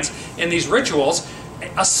held hands in these rituals,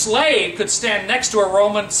 a slave could stand next to a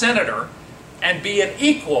Roman senator and be an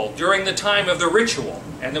equal during the time of the ritual.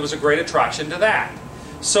 And there was a great attraction to that.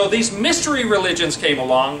 So these mystery religions came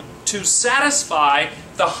along to satisfy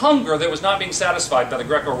the hunger that was not being satisfied by the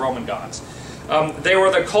Greco-Roman gods. They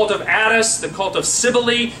were the cult of Attis, the cult of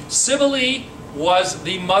Cybele. Cybele was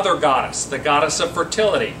the mother goddess, the goddess of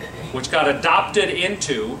fertility, which got adopted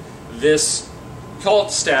into this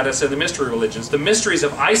cult status in the mystery religions. The mysteries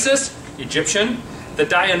of Isis, Egyptian, the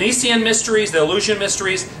Dionysian mysteries, the Eleusinian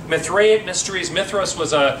mysteries, Mithraic mysteries. Mithras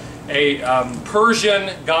was a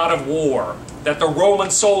Persian god of war that the Roman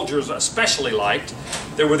soldiers especially liked.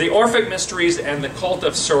 There were the Orphic mysteries and the cult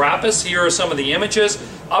of Serapis. Here are some of the images.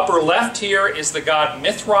 Upper left here is the god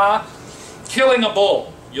Mithra killing a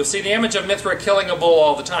bull. You'll see the image of Mithra killing a bull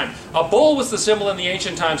all the time. A bull was the symbol in the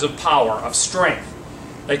ancient times of power, of strength.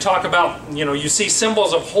 They talk about, you see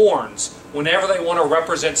symbols of horns whenever they want to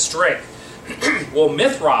represent strength. Well,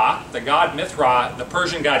 Mithra, the god Mithra, the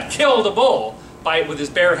Persian god, killed a bull with his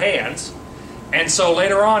bare hands. And so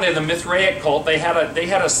later on in the Mithraic cult, they had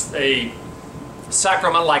a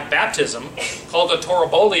sacrament like baptism called a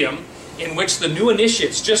taurobolium, in which the new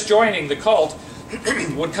initiates just joining the cult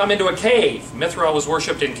would come into a cave. Mithra was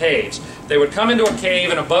worshipped in caves. They would come into a cave,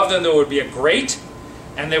 and above them there would be a grate,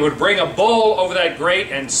 and they would bring a bull over that grate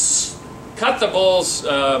and cut the bull's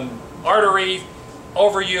artery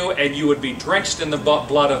over you, and you would be drenched in the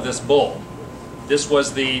blood of this bull. This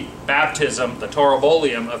was the baptism, the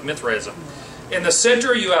taurobolium of Mithraism. In the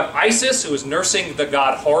center you have Isis, who is nursing the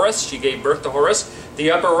god Horus. She gave birth to Horus. The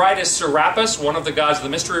upper right is Serapis, one of the gods of the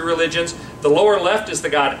mystery religions. The lower left is the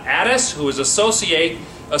god Attis, who is associated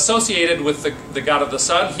with the god of the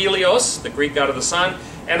sun, Helios, the Greek god of the sun.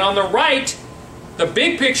 And on the right, the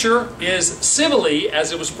big picture is Cybele,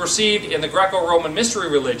 as it was perceived in the Greco-Roman mystery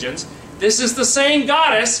religions. This is the same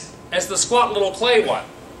goddess as the squat little clay one,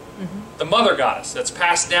 the mother goddess that's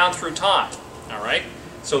passed down through time. All right?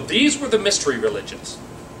 So these were the mystery religions.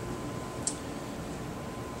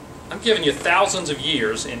 I'm giving you thousands of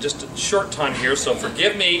years in just a short time here, so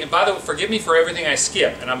forgive me. And by the way, forgive me for everything I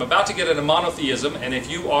skip. And I'm about to get into monotheism, and if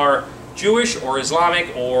you are Jewish or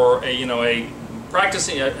Islamic or a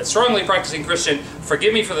strongly practicing Christian,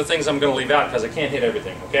 forgive me for the things I'm going to leave out because I can't hit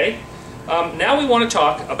everything, okay? Now we want to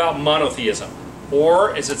talk about monotheism,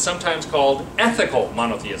 or as it's sometimes called, ethical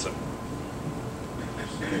monotheism.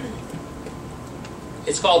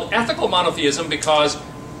 It's called ethical monotheism because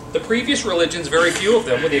the previous religions, very few of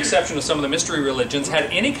them, with the exception of some of the mystery religions, had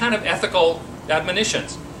any kind of ethical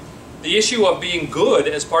admonitions. The issue of being good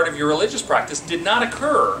as part of your religious practice did not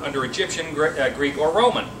occur under Egyptian, Greek, or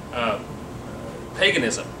Roman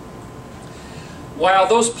paganism. While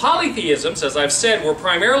those polytheisms, as I've said, were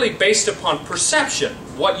primarily based upon perception,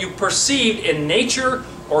 what you perceived in nature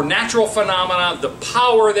or natural phenomena, the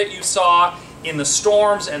power that you saw in the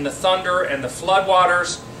storms and the thunder and the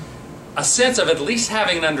floodwaters, a sense of at least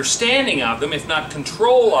having an understanding of them, if not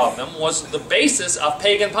control of them, was the basis of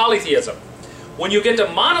pagan polytheism. When you get to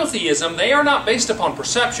monotheism, they are not based upon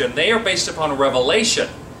perception, they are based upon revelation.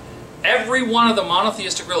 Every one of the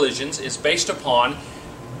monotheistic religions is based upon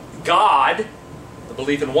God, the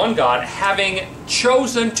belief in one God, having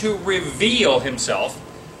chosen to reveal himself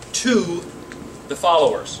to the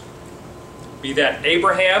followers. Be that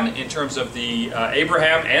Abraham, in terms of the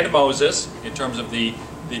Abraham and Moses, in terms of the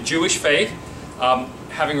Jewish faith,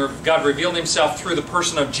 having God revealed himself through the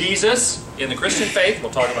person of Jesus in the Christian faith,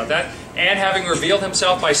 we'll talk about that, and having revealed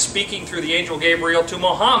himself by speaking through the angel Gabriel to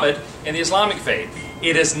Muhammad in the Islamic faith.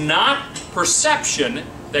 It is not perception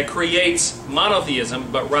that creates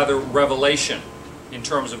monotheism, but rather revelation in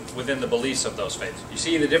terms of within the beliefs of those faiths. You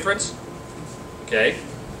see the difference? Okay.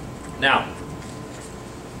 Now,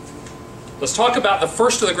 let's talk about the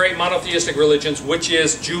first of the great monotheistic religions, which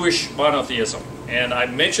is Jewish monotheism. And I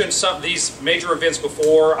mentioned some of these major events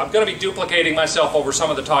before. I'm going to be duplicating myself over some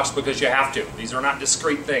of the talks because you have to. These are not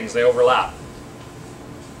discrete things. They overlap.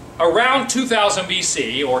 Around 2000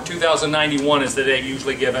 BC, or 2091 is the date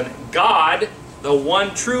usually given, God, the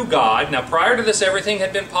one true God. Now prior to this, everything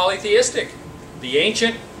had been polytheistic. The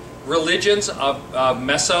ancient religions of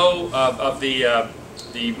the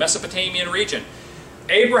Mesopotamian region.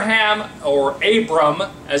 Abraham, or Abram,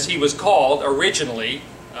 as he was called originally,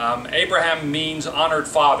 Abraham means honored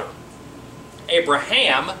father.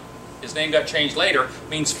 Abraham, his name got changed later,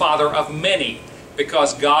 means father of many,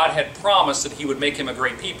 because God had promised that he would make him a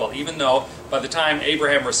great people, even though by the time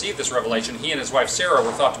Abraham received this revelation, he and his wife Sarah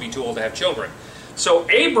were thought to be too old to have children. So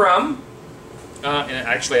Abram, and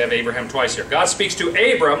actually I have Abraham twice here, God speaks to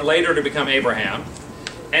Abram, later to become Abraham,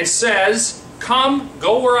 and says, "Come,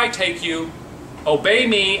 go where I take you, obey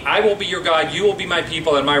me, I will be your God, you will be my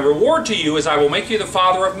people, and my reward to you is I will make you the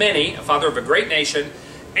father of many, a father of a great nation,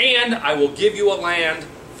 and I will give you a land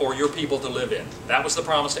for your people to live in." That was the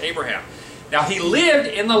promise to Abraham. Now he lived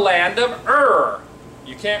in the land of Ur.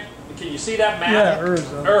 Can you see that map? Yeah,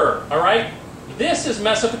 Ur, all right? This is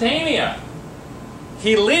Mesopotamia.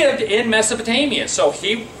 He lived in Mesopotamia, so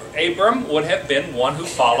Abram would have been one who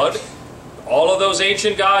followed all of those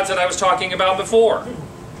ancient gods that I was talking about before.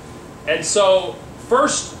 And so,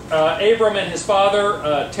 first, Abram and his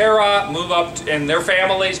father, Terah, and their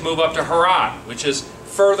families move up to Haran, which is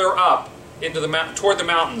further up into toward the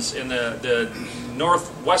mountains in the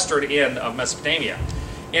northwestern end of Mesopotamia.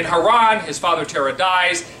 In Haran, his father Terah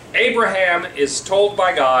dies. Abraham is told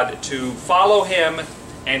by God to follow him,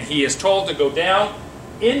 and he is told to go down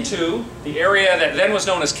into the area that then was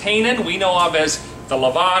known as Canaan, we know of as the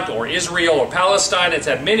Levant or Israel or Palestine. It's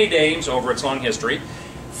had many names over its long history.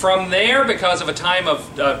 From there, because of a time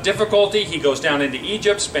of difficulty, he goes down into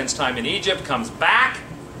Egypt, spends time in Egypt, comes back,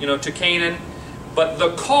 to Canaan. But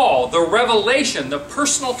the call, the revelation, the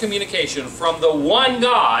personal communication from the one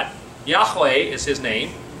God, Yahweh is his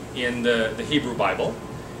name in the Hebrew Bible.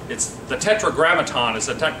 It's the Tetragrammaton is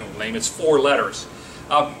the technical name. It's 4 letters.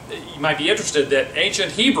 You might be interested that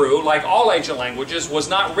ancient Hebrew, like all ancient languages, was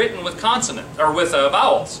not written with consonant or with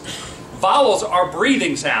vowels. Vowels are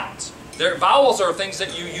breathing sounds. Vowels are things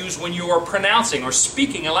that you use when you are pronouncing or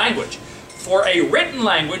speaking a language. For a written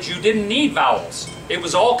language, you didn't need vowels. It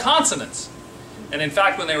was all consonants. And in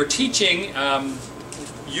fact, when they were teaching,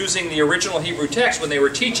 using the original Hebrew text, when they were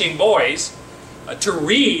teaching boys to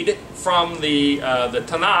read from the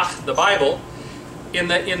Tanakh, the Bible, in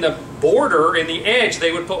the border, in the edge,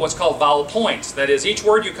 they would put what's called vowel points. That is, each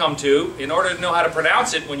word you come to, in order to know how to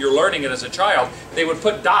pronounce it when you're learning it as a child, they would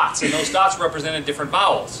put dots, and those dots represented different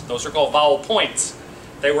vowels. Those are called vowel points.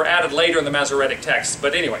 They were added later in the Masoretic text.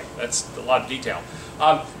 But anyway, that's a lot of detail.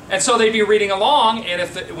 And so they'd be reading along, and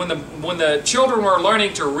when the children were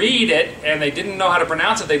learning to read it and they didn't know how to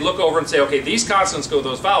pronounce it, they'd look over and say, okay, these consonants go with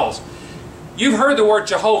those vowels. You've heard the word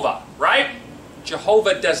Jehovah, right?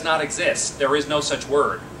 Jehovah does not exist. There is no such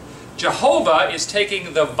word. Jehovah is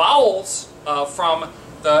taking the vowels from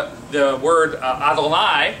the word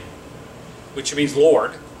Adonai, which means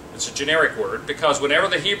Lord. It's a generic word, because whenever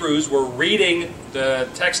the Hebrews were reading the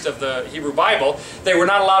text of the Hebrew Bible, they were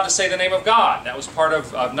not allowed to say the name of God. That was part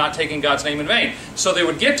of not taking God's name in vain. So they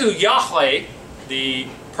would get to Yahweh, the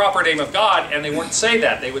proper name of God, and they wouldn't say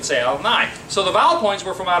that. They would say Adonai. So the vowel points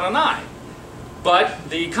were from Adonai. But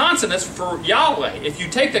the consonants for Yahweh, if you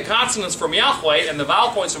take the consonants from Yahweh and the vowel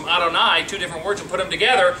points from Adonai, two different words, and put them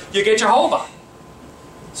together, you get Jehovah.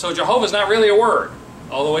 So Jehovah is not really a word,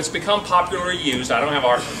 although it's become popularly used. I don't have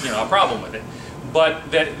a problem with it. But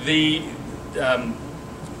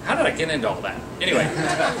how did I get into all that? Anyway,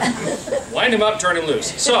 wind him up, turn him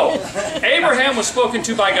loose. So, Abraham was spoken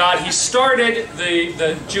to by God. He started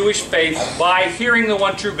the Jewish faith by hearing the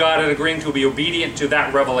one true God and agreeing to be obedient to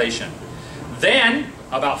that revelation. Then,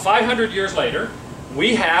 about 500 years later,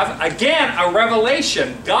 we have, again, a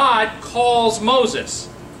revelation. God calls Moses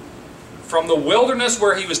from the wilderness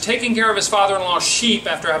where he was taking care of his father-in-law's sheep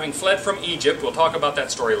after having fled from Egypt. We'll talk about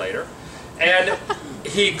that story later. And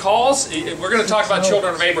he calls, we're going to talk about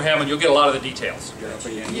children of Abraham, and you'll get a lot of the details.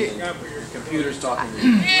 Your computer's talking.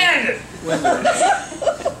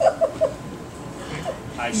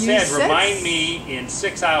 I said, remind me in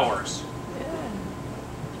 6 hours.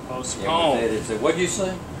 Postpone. What'd you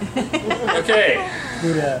say?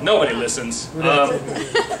 Okay. Nobody listens.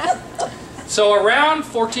 So around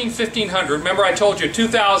 1500, remember I told you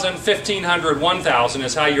 2000, 1500, 1000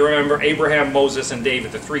 is how you remember Abraham, Moses, and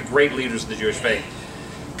David, the three great leaders of the Jewish faith.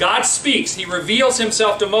 God speaks. He reveals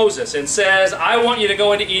himself to Moses and says, I want you to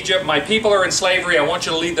go into Egypt. My people are in slavery. I want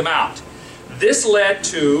you to lead them out. This led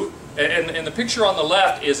to, and the picture on the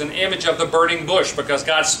left is an image of the burning bush, because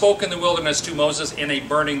God spoke in the wilderness to Moses in a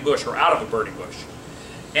burning bush, or out of a burning bush.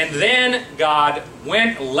 And then God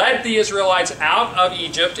led the Israelites out of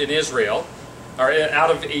Egypt in Israel, or out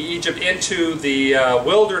of Egypt into the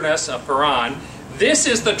wilderness of Paran. This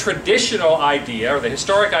is the traditional idea, or the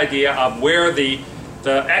historic idea, of where the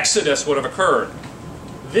Exodus would have occurred.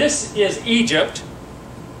 This is Egypt,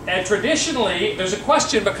 and traditionally there's a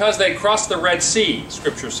question because they crossed the Red Sea,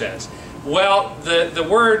 Scripture says. Well, the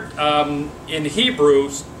word in Hebrew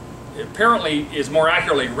apparently is more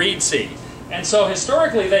accurately Reed Sea. And so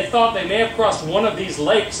historically they thought they may have crossed one of these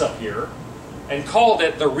lakes up here and called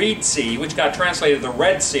it the Reed Sea, which got translated the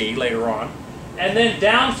Red Sea later on, and then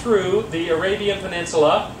down through the Arabian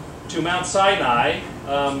Peninsula to Mount Sinai,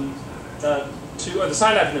 the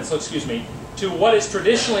Sinai Peninsula, excuse me, to what is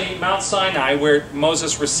traditionally Mount Sinai, where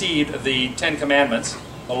Moses received the Ten Commandments,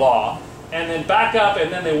 the law, and then back up, and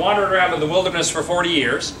then they wandered around in the wilderness for 40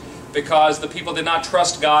 years because the people did not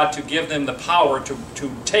trust God to give them the power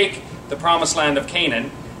to take the promised land of Canaan.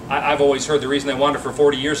 I've always heard the reason they wandered for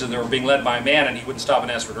 40 years is they were being led by a man and he wouldn't stop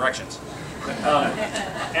and ask for directions.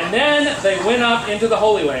 And then they went up into the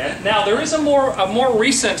Holy Land. Now there is a more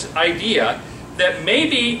recent idea that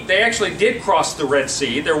maybe they actually did cross the Red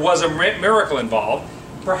Sea. There was a miracle involved.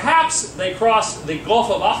 Perhaps they crossed the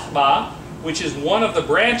Gulf of Aqaba, which is one of the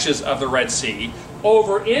branches of the Red Sea,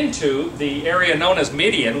 over into the area known as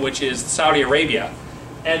Midian, which is Saudi Arabia,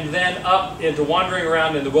 and then up into wandering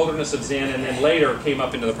around in the wilderness of Zin, and then later came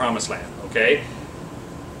up into the Promised Land. Okay?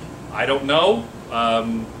 I don't know.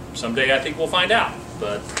 Someday I think we'll find out.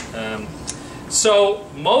 But so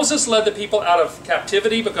Moses led the people out of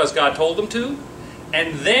captivity because God told them to,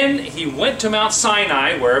 and then he went to Mount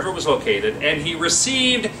Sinai, wherever it was located, and he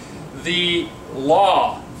received the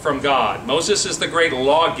law from God. Moses is the great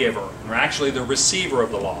lawgiver, or actually the receiver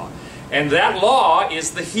of the law. And that law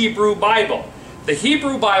is the Hebrew Bible. The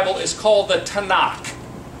Hebrew Bible is called the Tanakh.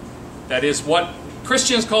 That is what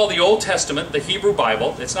Christians call the Old Testament, the Hebrew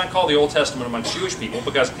Bible. It's not called the Old Testament amongst Jewish people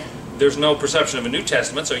because there's no perception of a New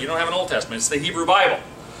Testament, so you don't have an Old Testament. It's the Hebrew Bible.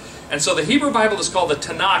 And so the Hebrew Bible is called the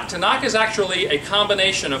Tanakh. Tanakh is actually a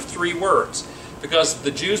combination of three words because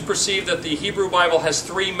the Jews perceive that the Hebrew Bible has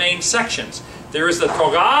three main sections. There is the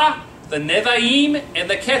Torah, the Nevi'im, and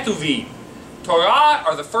the Ketuvim. Torah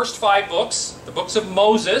are the first 5 books, the books of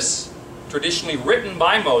Moses, traditionally written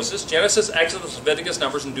by Moses, Genesis, Exodus, Leviticus,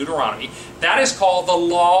 Numbers, and Deuteronomy. That is called the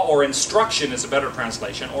law, or instruction is a better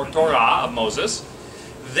translation, or Torah of Moses.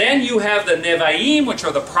 Then you have the Nevi'im, which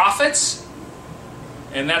are the prophets,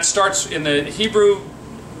 and that starts in the Hebrew,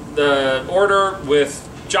 the order with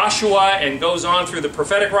Joshua and goes on through the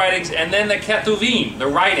prophetic writings, and then the Ketuvim, the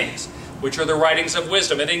writings. which are the writings of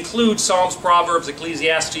wisdom. It includes Psalms, Proverbs,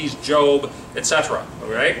 Ecclesiastes, Job, etc. All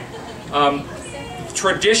right?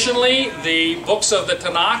 Traditionally, the books of the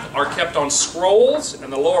Tanakh are kept on scrolls. In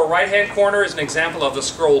the lower right-hand corner is an example of the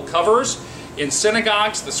scroll covers. In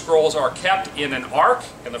synagogues, the scrolls are kept in an ark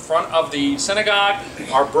in the front of the synagogue,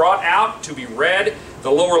 are brought out to be read.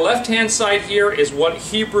 The lower left-hand side here is what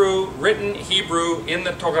written Hebrew in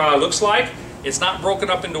the Torah looks like. It's not broken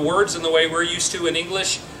up into words in the way we're used to in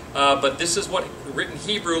English, but this is what written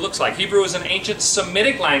Hebrew looks like. Hebrew is an ancient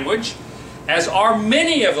Semitic language, as are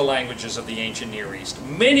many of the languages of the ancient Near East.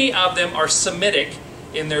 Many of them are Semitic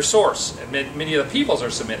in their source, and many of the peoples are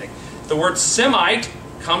Semitic. The word Semite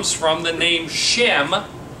comes from the name Shem,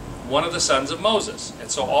 one of the sons of Moses.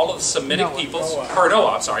 And so all of the Semitic peoples, or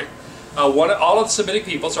Noah, I'm sorry, all of the Semitic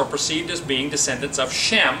peoples are perceived as being descendants of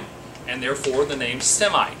Shem, and therefore the name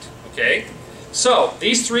Semite. Okay? So,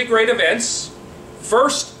 these three great events.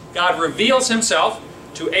 First, God reveals himself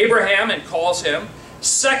to Abraham and calls him.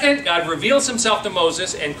 Second, God reveals himself to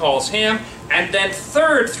Moses and calls him. And then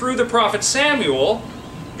third, through the prophet Samuel,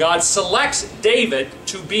 God selects David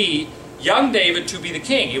to be, young David to be the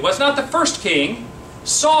king. He was not the first king.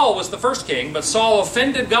 Saul was the first king, but Saul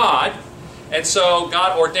offended God. And so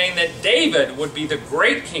God ordained that David would be the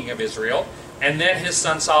great king of Israel, and then his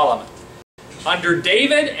son Solomon. Under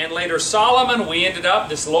David and later Solomon, we ended up,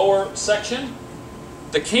 this lower section,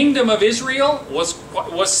 the kingdom of Israel was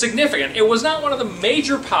significant. It was not one of the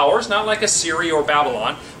major powers, not like Assyria or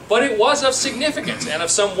Babylon, but it was of significance and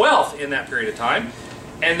of some wealth in that period of time.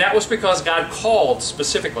 And that was because God called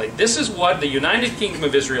specifically. This is what the United Kingdom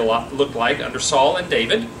of Israel looked like under Saul and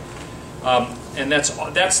David. And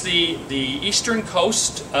that's the eastern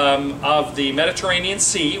coast of the Mediterranean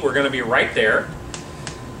Sea. We're going to be right there.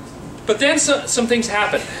 But then some things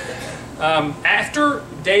happened. After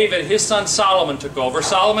David, his son Solomon took over.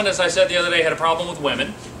 Solomon, as I said the other day, had a problem with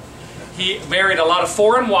women. He married a lot of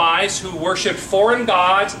foreign wives who worshipped foreign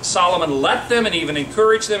gods. Solomon let them and even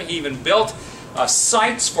encouraged them. He even built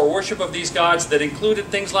sites for worship of these gods that included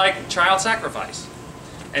things like child sacrifice.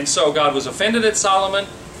 And so God was offended at Solomon,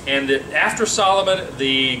 and after Solomon,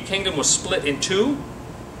 the kingdom was split in two.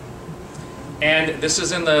 And this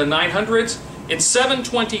is in the 900s. In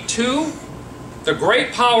 722, the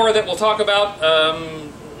great power that we'll talk about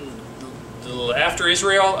after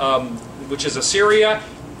Israel, which is Assyria,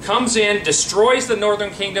 comes in, destroys the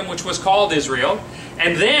northern kingdom, which was called Israel,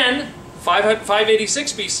 and then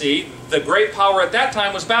 586 BC, the great power at that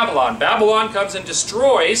time was Babylon. Babylon comes and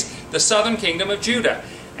destroys the southern kingdom of Judah.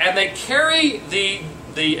 And they carry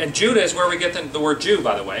and Judah is where we get the word Jew,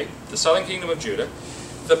 by the way, the southern kingdom of Judah.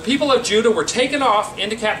 The people of Judah were taken off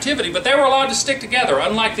into captivity, but they were allowed to stick together.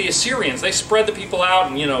 Unlike the Assyrians, they spread the people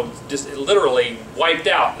out and, just literally wiped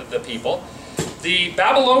out the people. The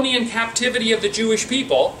Babylonian captivity of the Jewish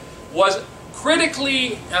people was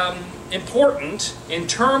critically important in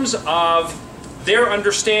terms of their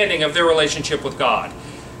understanding of their relationship with God.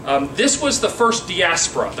 This was the first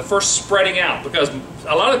diaspora, the first spreading out, because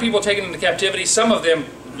a lot of the people taken into captivity, some of them,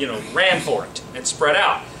 ran for it and spread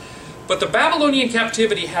out. But the Babylonian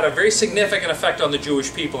captivity had a very significant effect on the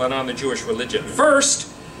Jewish people and on the Jewish religion.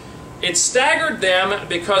 First, it staggered them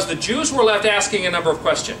because the Jews were left asking a number of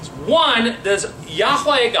questions. One, does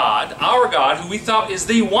Yahweh God, our God, who we thought is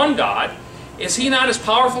the one God, is he not as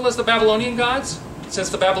powerful as the Babylonian gods, since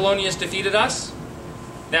the Babylonians defeated us?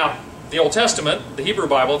 Now, the Old Testament, the Hebrew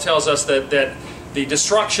Bible, tells us that the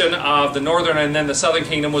destruction of the northern and then the southern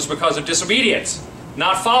kingdom was because of disobedience,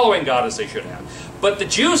 not following God as they should have. But the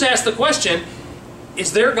Jews asked the question,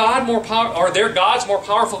 is their God are their gods more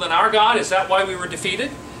powerful than our God? Is that why we were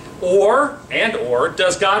defeated? Or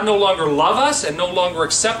does God no longer love us and no longer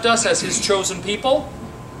accept us as his chosen people?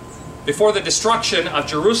 Before the destruction of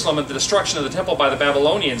Jerusalem and the destruction of the temple by the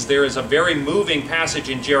Babylonians, there is a very moving passage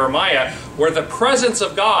in Jeremiah where the presence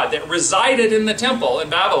of God that resided in the temple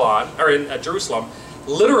in Babylon, or in Jerusalem,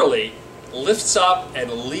 literally lifts up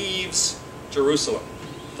and leaves Jerusalem.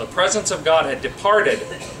 The presence of God had departed,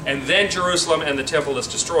 and then Jerusalem and the temple is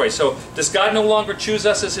destroyed. So, does God no longer choose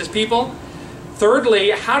us as his people? Thirdly,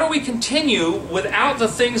 how do we continue without the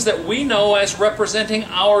things that we know as representing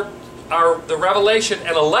the revelation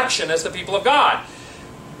and election as the people of God?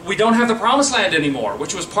 We don't have the promised land anymore,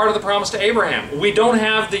 which was part of the promise to Abraham. We don't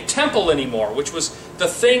have the temple anymore, which was the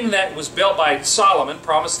thing that was built by Solomon,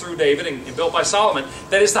 promised through David and built by Solomon,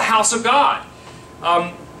 that is the house of God.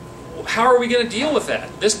 How are we going to deal with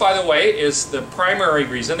that? This, by the way, is the primary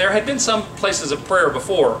reason. There had been some places of prayer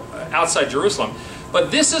before outside Jerusalem, but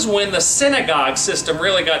this is when the synagogue system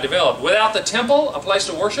really got developed. Without the temple, a place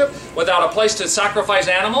to worship, without a place to sacrifice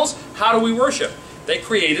animals, how do we worship? they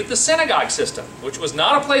created the synagogue system, which was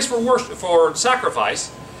not a place for worship, for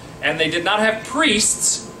sacrifice, and they did not have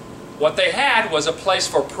priests. What they had was a place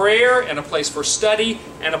for prayer and a place for study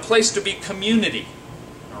and a place to be community.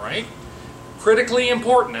 All right? Critically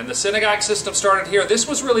important, and the synagogue system started here. This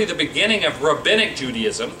was really the beginning of rabbinic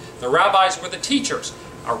Judaism. The rabbis were the teachers.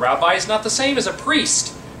 A rabbi is not the same as a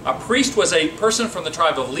priest. A priest was a person from the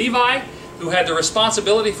tribe of Levi who had the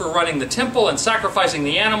responsibility for running the temple and sacrificing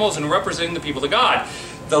the animals and representing the people to God.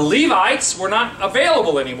 The Levites were not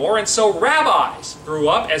available anymore, and so rabbis grew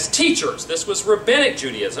up as teachers. This was rabbinic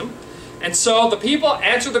Judaism. And so the people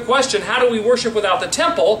answered the question, how do we worship without the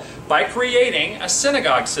temple? By creating a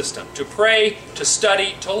synagogue system, to pray, to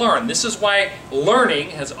study, to learn. This is why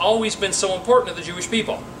learning has always been so important to the Jewish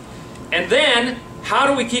people. And then, how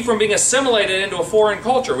do we keep from being assimilated into a foreign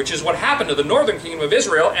culture, which is what happened to the northern kingdom of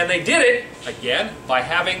Israel, and they did it, again, by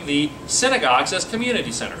having the synagogues as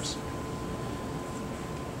community centers.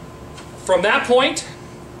 From that point,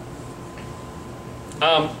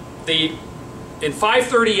 in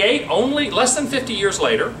 538, only less than 50 years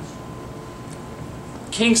later,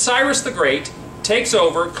 King Cyrus the Great takes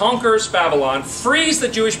over, conquers Babylon, frees the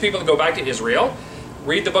Jewish people to go back to Israel.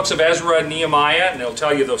 Read the books of Ezra and Nehemiah, and they'll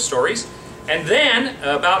tell you those stories. And then,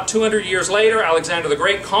 about 200 years later, Alexander the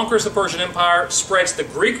Great conquers the Persian Empire, spreads the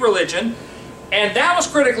Greek religion, and that was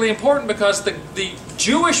critically important because the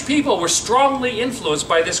Jewish people were strongly influenced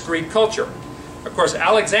by this Greek culture. Of course,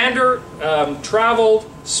 Alexander traveled,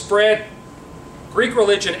 spread Greek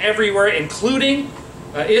religion everywhere, including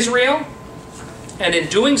Israel, and in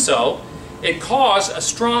doing so, it caused a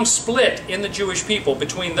strong split in the Jewish people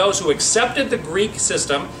between those who accepted the Greek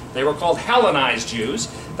system. They were called Hellenized Jews.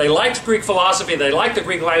 They liked Greek philosophy, they liked the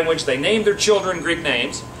Greek language, they named their children Greek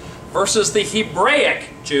names, versus the Hebraic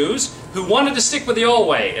Jews who wanted to stick with the old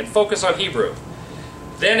way and focus on Hebrew.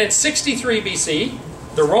 Then in 63 BC,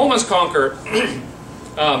 the Romans conquered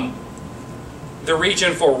the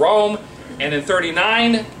region for Rome, and in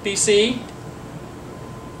 39 BC,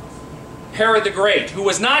 Herod the Great, who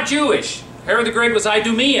was not Jewish, Herod the Great was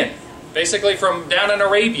Idumean, basically from down in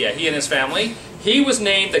Arabia, he and his family. He was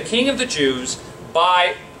named the King of the Jews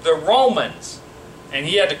by the Romans, and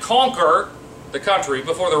he had to conquer the country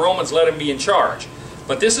before the Romans let him be in charge.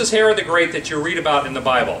 But this is Herod the Great that you read about in the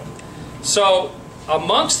Bible. So,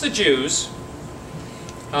 amongst the Jews,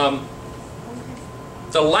 the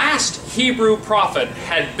last Hebrew prophet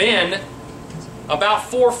had been about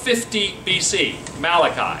 450 BC,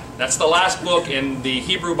 Malachi. That's the last book in the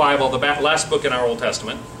Hebrew Bible, the last book in our Old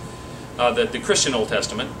Testament, the Christian Old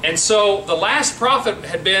Testament. And so the last prophet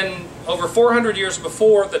had been over 400 years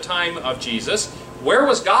before the time of Jesus. Where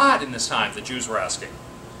was God in this time, the Jews were asking.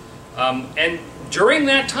 And during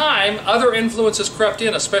that time, other influences crept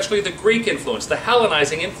in, especially the Greek influence, the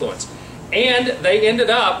Hellenizing influence. And they ended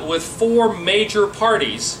up with four major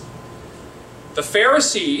parties. The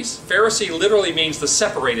Pharisees, Pharisee literally means the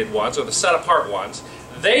separated ones, or the set-apart ones,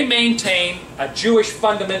 they maintained a Jewish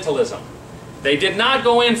fundamentalism. They did not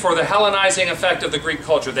go in for the Hellenizing effect of the Greek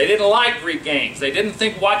culture. They didn't like Greek games. They didn't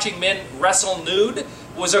think watching men wrestle nude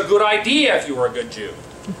was a good idea if you were a good Jew.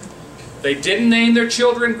 They didn't name their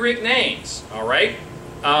children Greek names, all right?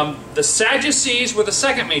 The Sadducees were the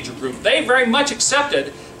second major group. They very much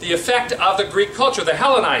accepted the effect of the Greek culture, the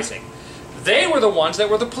Hellenizing. They were the ones that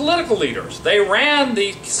were the political leaders. They ran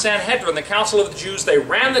the Sanhedrin, the Council of the Jews. They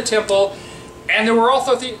ran the temple. And there were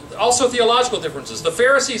also theological differences. The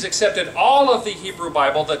Pharisees accepted all of the Hebrew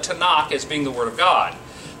Bible, the Tanakh, as being the Word of God.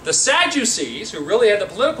 The Sadducees, who really had the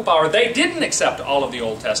political power, they didn't accept all of the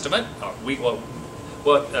Old Testament, what we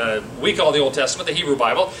call the Old Testament, the Hebrew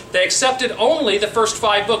Bible. They accepted only the first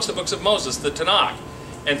 5 books, the books of Moses, the Tanakh,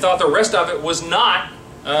 and thought the rest of it was not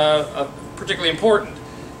particularly important.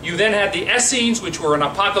 You then had the Essenes, which were an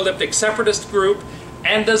apocalyptic separatist group,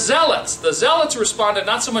 and the Zealots. The Zealots responded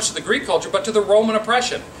not so much to the Greek culture, but to the Roman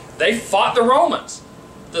oppression. They fought the Romans.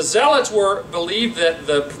 The Zealots believed that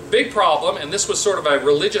the big problem, and this was sort of a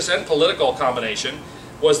religious and political combination,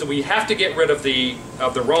 was that we have to get rid of the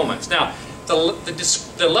Romans. Now,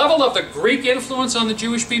 the level of the Greek influence on the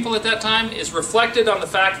Jewish people at that time is reflected on the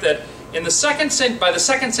fact that by the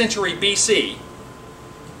 2nd century BC,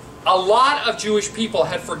 a lot of Jewish people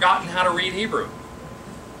had forgotten how to read Hebrew.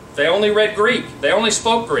 They only read Greek. They only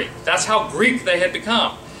spoke Greek. That's how Greek they had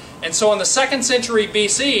become. And so in the 2nd century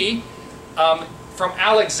BC, from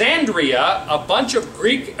Alexandria, a bunch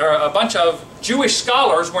of Jewish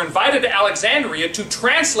scholars were invited to Alexandria to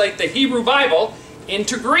translate the Hebrew Bible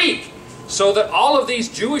into Greek, so that all of these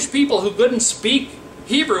Jewish people who couldn't speak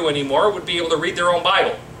Hebrew anymore would be able to read their own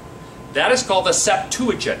Bible. That is called the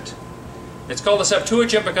Septuagint. It's called the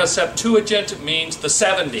Septuagint because Septuagint means the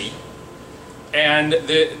 70. And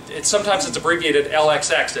sometimes it's abbreviated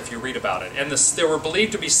LXX if you read about it. And there were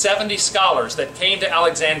believed to be 70 scholars that came to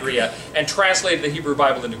Alexandria and translated the Hebrew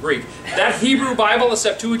Bible into Greek. That Hebrew Bible, the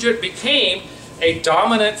Septuagint, became a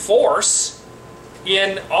dominant force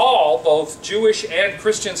in all, both Jewish and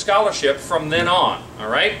Christian scholarship from then on. All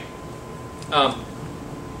right? I'm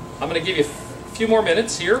going to give you a few more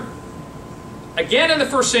minutes here. Again, in the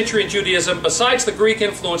first century in Judaism, besides the Greek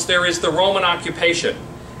influence, there is the Roman occupation.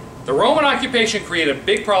 The Roman occupation created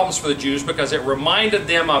big problems for the Jews because it reminded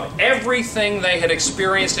them of everything they had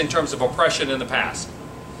experienced in terms of oppression in the past.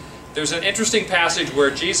 There's an interesting passage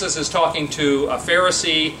where Jesus is talking to a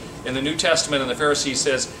Pharisee in the New Testament, and the Pharisee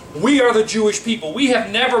says, "We are the Jewish people. We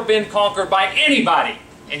have never been conquered by anybody."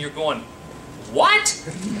 And you're going, what?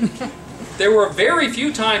 There were very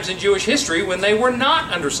few times in Jewish history when they were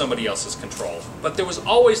not under somebody else's control. But there was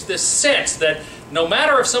always this sense that no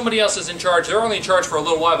matter if somebody else is in charge, they're only in charge for a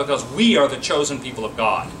little while because we are the chosen people of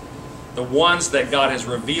God. The ones that God has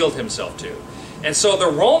revealed Himself to. And so the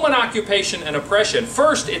Roman occupation and oppression,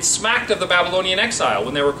 first it smacked of the Babylonian exile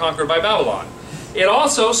when they were conquered by Babylon. It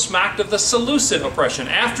also smacked of the Seleucid oppression.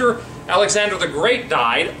 After Alexander the Great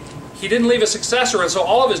died, he didn't leave a successor, and so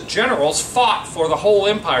all of his generals fought for the whole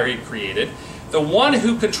empire he'd created. The one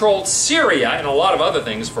who controlled Syria and a lot of other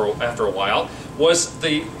things after a while was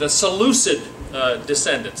the Seleucid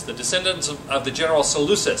descendants, the descendants of the general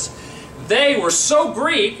Seleucus. They were so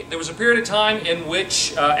Greek, there was a period of time in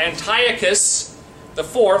which Antiochus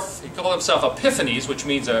IV, he called himself Epiphanes, which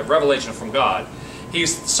means a revelation from God. He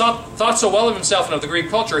thought so well of himself and of the Greek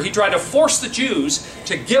culture, he tried to force the Jews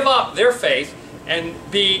to give up their faith and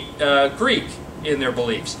be Greek in their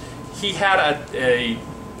beliefs. He had a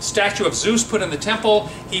statue of Zeus put in the temple.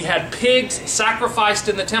 He had pigs sacrificed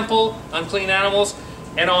in the temple, unclean animals,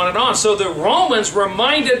 and on and on. So the Romans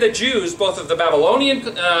reminded the Jews both of the Babylonian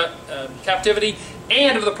captivity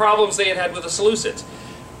and of the problems they had had with the Seleucids.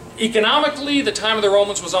 Economically, the time of the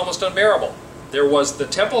Romans was almost unbearable. There was the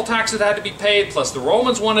temple tax that had to be paid, plus the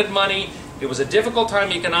Romans wanted money. It was a difficult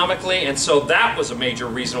time economically, and so that was a major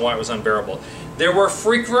reason why it was unbearable. There were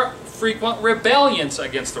frequent rebellions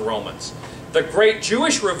against the Romans. The Great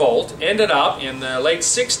Jewish Revolt ended up in the late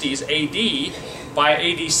 60s AD. By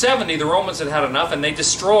AD 70, the Romans had had enough, and they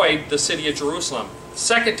destroyed the city of Jerusalem.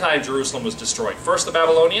 Second time Jerusalem was destroyed. First the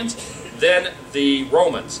Babylonians, then the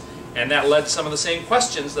Romans. And that led to some of the same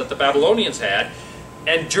questions that the Babylonians had.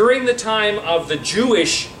 And during the time of the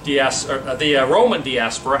Roman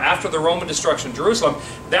diaspora, after the Roman destruction of Jerusalem,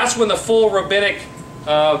 that's when the full rabbinic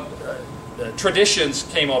traditions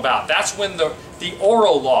came about. That's when the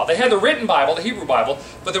oral law, they had the written Bible, the Hebrew Bible,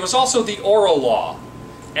 but there was also the oral law.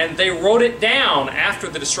 And they wrote it down after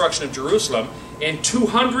the destruction of Jerusalem. In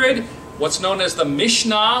 200, what's known as the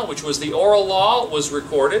Mishnah, which was the oral law, was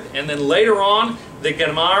recorded. And then later on, the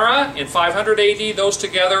Gemara in 500 AD, those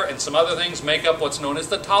together and some other things make up what's known as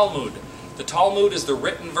the Talmud. The Talmud is the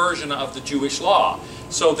written version of the Jewish law.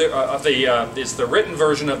 So it's the written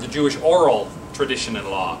version of the Jewish oral tradition and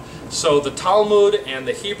law. So the Talmud and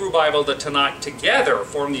the Hebrew Bible, the Tanakh, together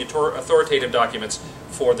form the authoritative documents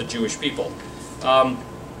for the Jewish people.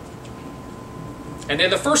 And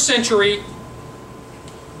in the first century,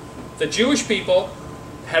 the Jewish people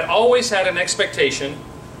had always had an expectation.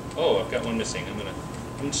 Oh, I've got one missing.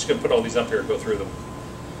 I'm just going to put all these up here and go through them.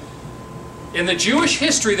 In the Jewish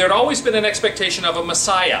history, there had always been an expectation of a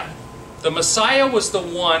Messiah. The Messiah was the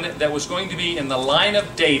one that was going to be in the line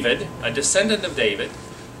of David, a descendant of David,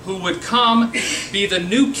 who would come, be the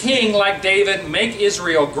new king like David, make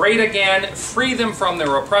Israel great again, free them from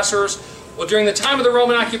their oppressors. Well, during the time of the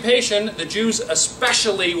Roman occupation, the Jews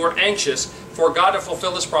especially were anxious for God to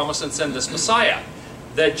fulfill this promise and send this Messiah.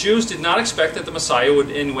 The Jews did not expect that the Messiah would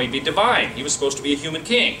in any way be divine. He was supposed to be a human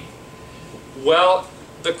king. Well,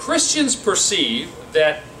 the Christians perceive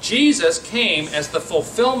that Jesus came as the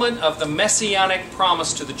fulfillment of the messianic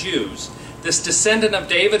promise to the Jews. This descendant of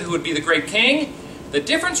David who would be the great king. The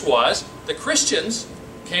difference was the Christians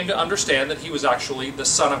came to understand that he was actually the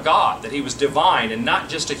Son of God, that he was divine and not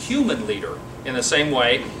just a human leader in the same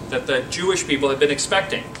way that the Jewish people had been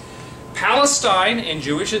expecting. Palestine in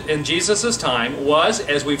Jesus' time was,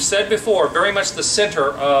 as we've said before, very much the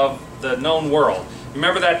center of the known world.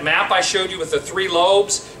 Remember that map I showed you with the three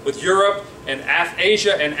lobes, with Europe and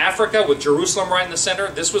Asia and Africa, with Jerusalem right in the center?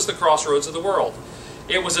 This was the crossroads of the world.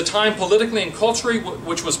 It was a time politically and culturally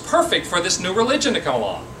which was perfect for this new religion to come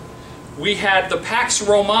along. We had the Pax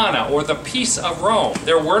Romana, or the Peace of Rome.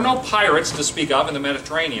 There were no pirates to speak of in the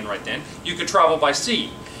Mediterranean right then. You could travel by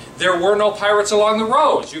sea. There were no pirates along the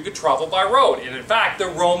roads. You could travel by road. And in fact, the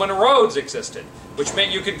Roman roads existed, which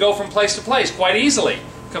meant you could go from place to place quite easily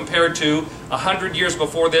compared to 100 years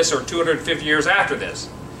before this or 250 years after this.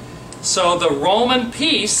 So the Roman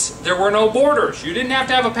peace, there were no borders. You didn't have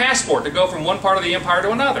to have a passport to go from one part of the empire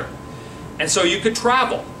to another. And so you could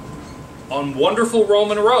travel on wonderful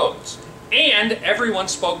Roman roads. And everyone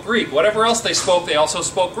spoke Greek. Whatever else they spoke, they also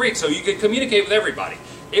spoke Greek. So you could communicate with everybody.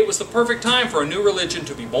 It was the perfect time for a new religion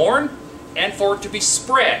to be born and for it to be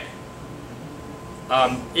spread.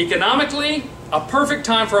 Economically, a perfect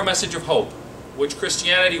time for a message of hope, which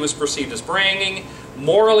Christianity was perceived as bringing.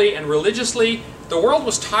 Morally and religiously, the world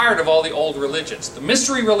was tired of all the old religions. The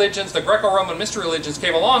mystery religions, the Greco-Roman mystery religions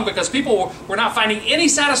came along because people were not finding any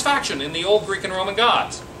satisfaction in the old Greek and Roman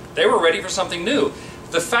gods. They were ready for something new.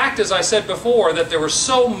 The fact, as I said before, that there were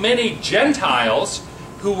so many Gentiles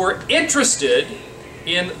who were interested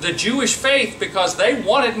in the Jewish faith because they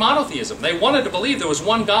wanted monotheism. They wanted to believe there was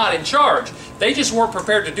one God in charge. They just weren't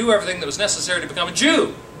prepared to do everything that was necessary to become a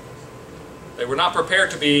Jew. They were not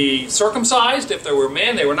prepared to be circumcised. If there were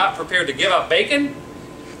men, they were not prepared to give up bacon.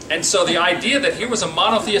 And so the idea that here was a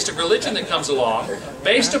monotheistic religion that comes along,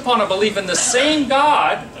 based upon a belief in the same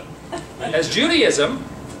God as Judaism,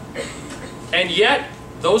 and yet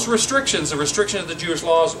those restrictions, the restrictions of the Jewish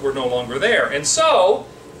laws, were no longer there. And so,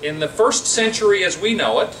 in the first century as we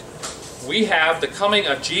know it, we have the coming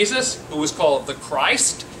of Jesus, who was called the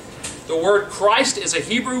Christ. The word Christ is a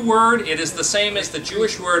Hebrew word. It is the same as the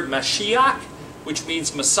Jewish word Mashiach, which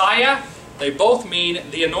means Messiah. They both mean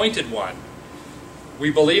the Anointed One.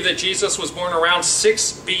 We believe that Jesus was born around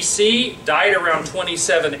 6 BC, died around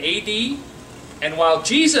 27 AD. And while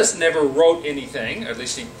Jesus never wrote anything, at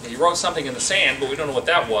least he wrote something in the sand, but we don't know what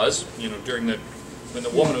that was, when the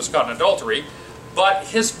woman was caught in adultery. But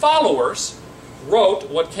his followers wrote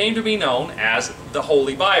what came to be known as the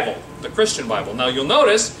Holy Bible, the Christian Bible. Now you'll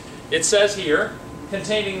notice it says here,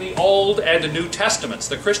 containing the Old and the New Testaments.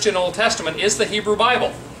 The Christian Old Testament is the Hebrew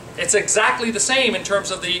Bible. It's exactly the same in terms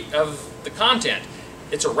of the content.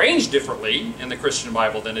 It's arranged differently in the Christian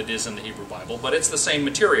Bible than it is in the Hebrew Bible, but it's the same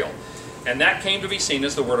material. And that came to be seen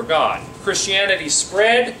as the Word of God. Christianity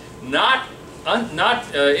spread not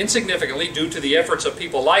insignificantly due to the efforts of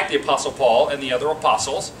people like the Apostle Paul and the other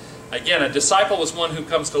apostles. Again, a disciple is one who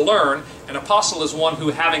comes to learn. An apostle is one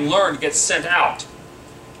who, having learned, gets sent out.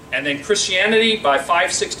 And then Christianity, by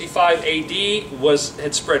 565 AD,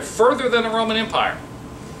 had spread further than the Roman Empire.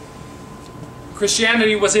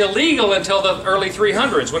 Christianity was illegal until the early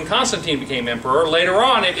 300s, when Constantine became emperor. Later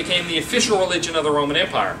on, it became the official religion of the Roman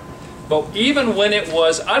Empire. But even when it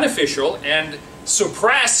was unofficial and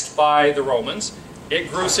suppressed by the Romans, it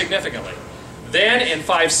grew significantly. Then in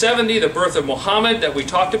 570, the birth of Muhammad that we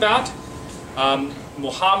talked about,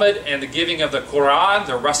 Muhammad and the giving of the Quran,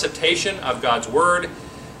 the recitation of God's Word.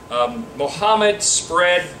 Muhammad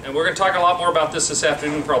spread, and we're going to talk a lot more about this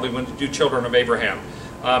afternoon probably when we do Children of Abraham.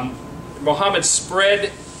 Muhammad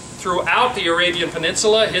spread throughout the Arabian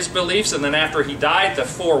Peninsula, his beliefs, and then after he died, the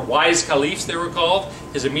 4 wise caliphs, they were called,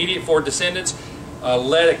 his immediate 4 descendants,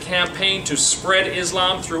 led a campaign to spread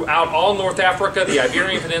Islam throughout all North Africa, the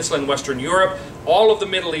Iberian Peninsula and Western Europe, all of the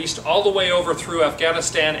Middle East, all the way over through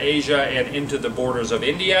Afghanistan, Asia, and into the borders of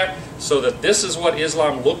India, so that this is what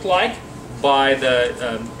Islam looked like by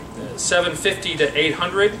the 750 to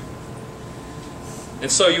 800.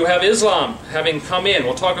 And so you have Islam having come in.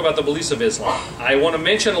 We'll talk about the beliefs of Islam. I want to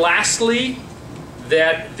mention lastly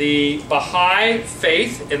that the Baha'i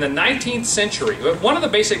faith in the 19th century, one of the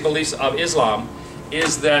basic beliefs of Islam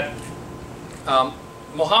is that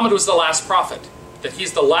Muhammad was the last prophet, that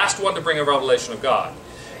he's the last one to bring a revelation of God.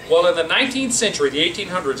 Well, in the 19th century, the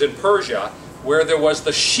 1800s, in Persia, where there was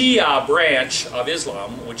the Shia branch of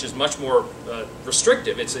Islam, which is much more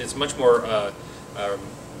restrictive, it's much more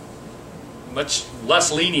much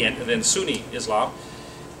less lenient than Sunni Islam.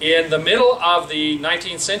 In the middle of the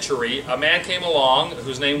 19th century, a man came along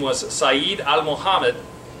whose name was Sayyid al-Muhammad,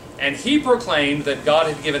 and he proclaimed that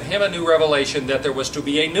God had given him a new revelation that there was to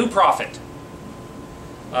be a new prophet.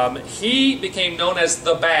 He became known as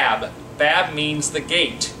the Bab. Bab means the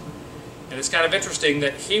gate. And it's kind of interesting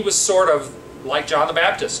that he was sort of like John the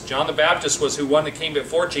Baptist. John the Baptist was one that came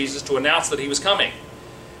before Jesus to announce that he was coming.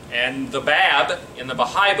 And the Bab, in the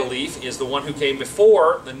Baha'i belief, is the one who came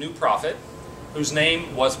before the new prophet, whose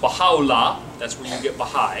name was Baha'u'llah. That's where you get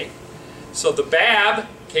Baha'i. So the Bab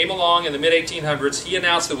came along in the mid-1800s. He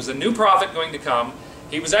announced there was a new prophet going to come.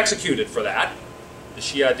 He was executed for that. The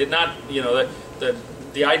Shia did not,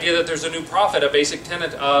 the idea that there's a new prophet, a basic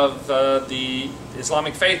tenet of the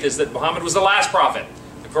Islamic faith is that Muhammad was the last prophet.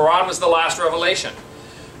 The Quran was the last revelation.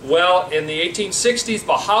 Well, in the 1860s,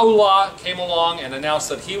 Baha'u'llah came along and announced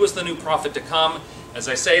that he was the new prophet to come. As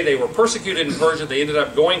I say, they were persecuted in Persia. They ended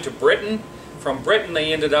up going to Britain. From Britain,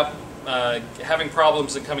 they ended up having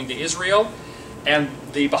problems in coming to Israel. And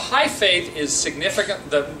the Baha'i faith is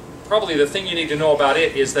significant. Probably the thing you need to know about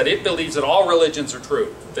it is that it believes that all religions are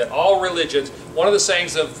true. That all religions, one of the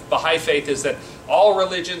sayings of Baha'i faith is that all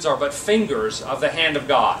religions are but fingers of the hand of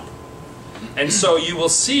God. And so you will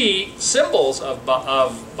see symbols of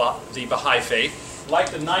the Baha'i faith, like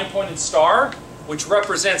the 9-pointed star, which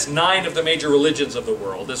represents 9 of the major religions of the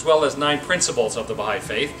world, as well as 9 principles of the Baha'i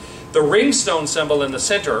faith. The ringstone symbol in the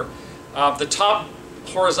center, the top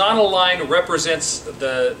horizontal line represents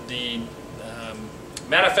the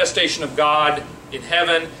manifestation of God in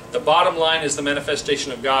heaven. The bottom line is the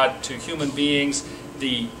manifestation of God to human beings.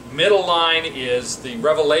 The middle line is the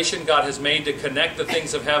revelation God has made to connect the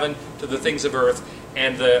things of heaven to the things of earth.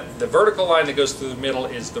 And the vertical line that goes through the middle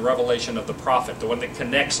is the revelation of the prophet, the one that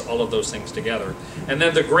connects all of those things together. And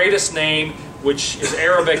then the greatest name, which is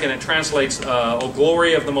Arabic and it translates, O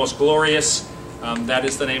glory of the most glorious, that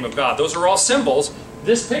is the name of God. Those are all symbols.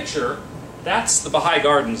 This picture, that's the Baha'i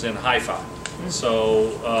Gardens in Haifa.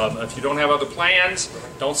 So if you don't have other plans,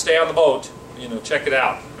 don't stay on the boat. Check it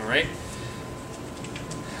out. All right.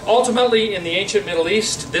 Ultimately, in the ancient Middle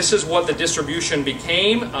East, this is what the distribution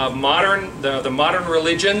became of the modern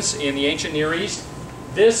religions in the ancient Near East.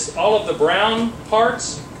 All of the brown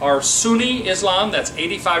parts are Sunni Islam. That's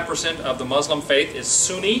 85% of the Muslim faith is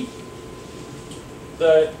Sunni.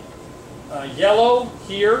 The yellow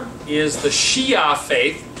here is the Shia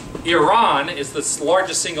faith. Iran is the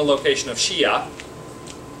largest single location of Shia.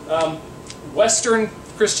 Western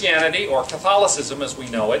Christianity, or Catholicism as we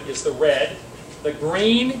know it, is the red. The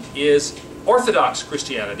green is Orthodox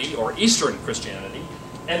Christianity, or Eastern Christianity.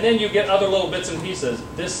 And then you get other little bits and pieces.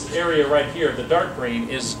 This area right here, the dark green,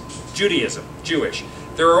 is Judaism, Jewish.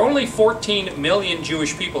 There are only 14 million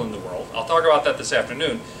Jewish people in the world. I'll talk about that this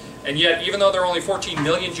afternoon. And yet, even though there are only 14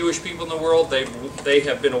 million Jewish people in the world, they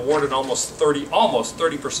have been awarded almost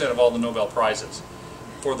 30% of all the Nobel Prizes.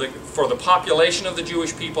 For the population of the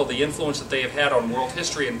Jewish people, the influence that they have had on world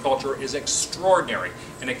history and culture is extraordinary,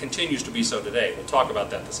 and it continues to be so today. We'll talk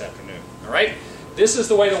about that this afternoon. All right? This is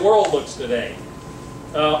the way the world looks today.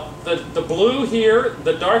 The blue here,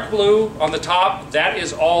 the dark blue on the top, that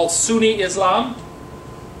is all Sunni Islam.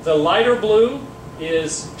 The lighter blue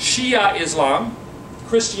is Shia Islam.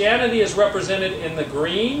 Christianity is represented in the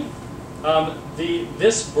green.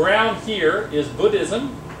 This brown here is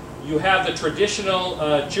Buddhism. You have the traditional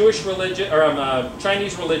Jewish religion, or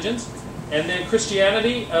Chinese religions, and then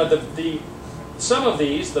Christianity. Some of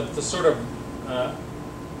these, the sort of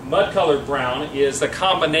mud-colored brown, is the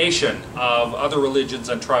combination of other religions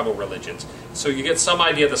and tribal religions. So you get some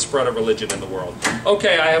idea of the spread of religion in the world.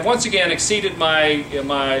 Okay, I have once again exceeded by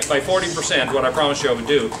 40% what I promised you I would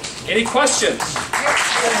do. Any questions?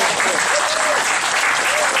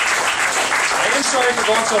 I am sorry for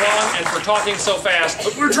going so long and for talking so fast,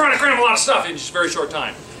 but we're trying to cram a lot of stuff in just a very short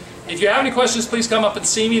time. If you have any questions, please come up and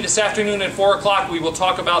see me this afternoon at 4 o'clock. We will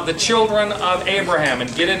talk about the children of Abraham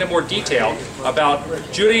and get into more detail about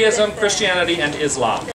Judaism, Christianity, and Islam.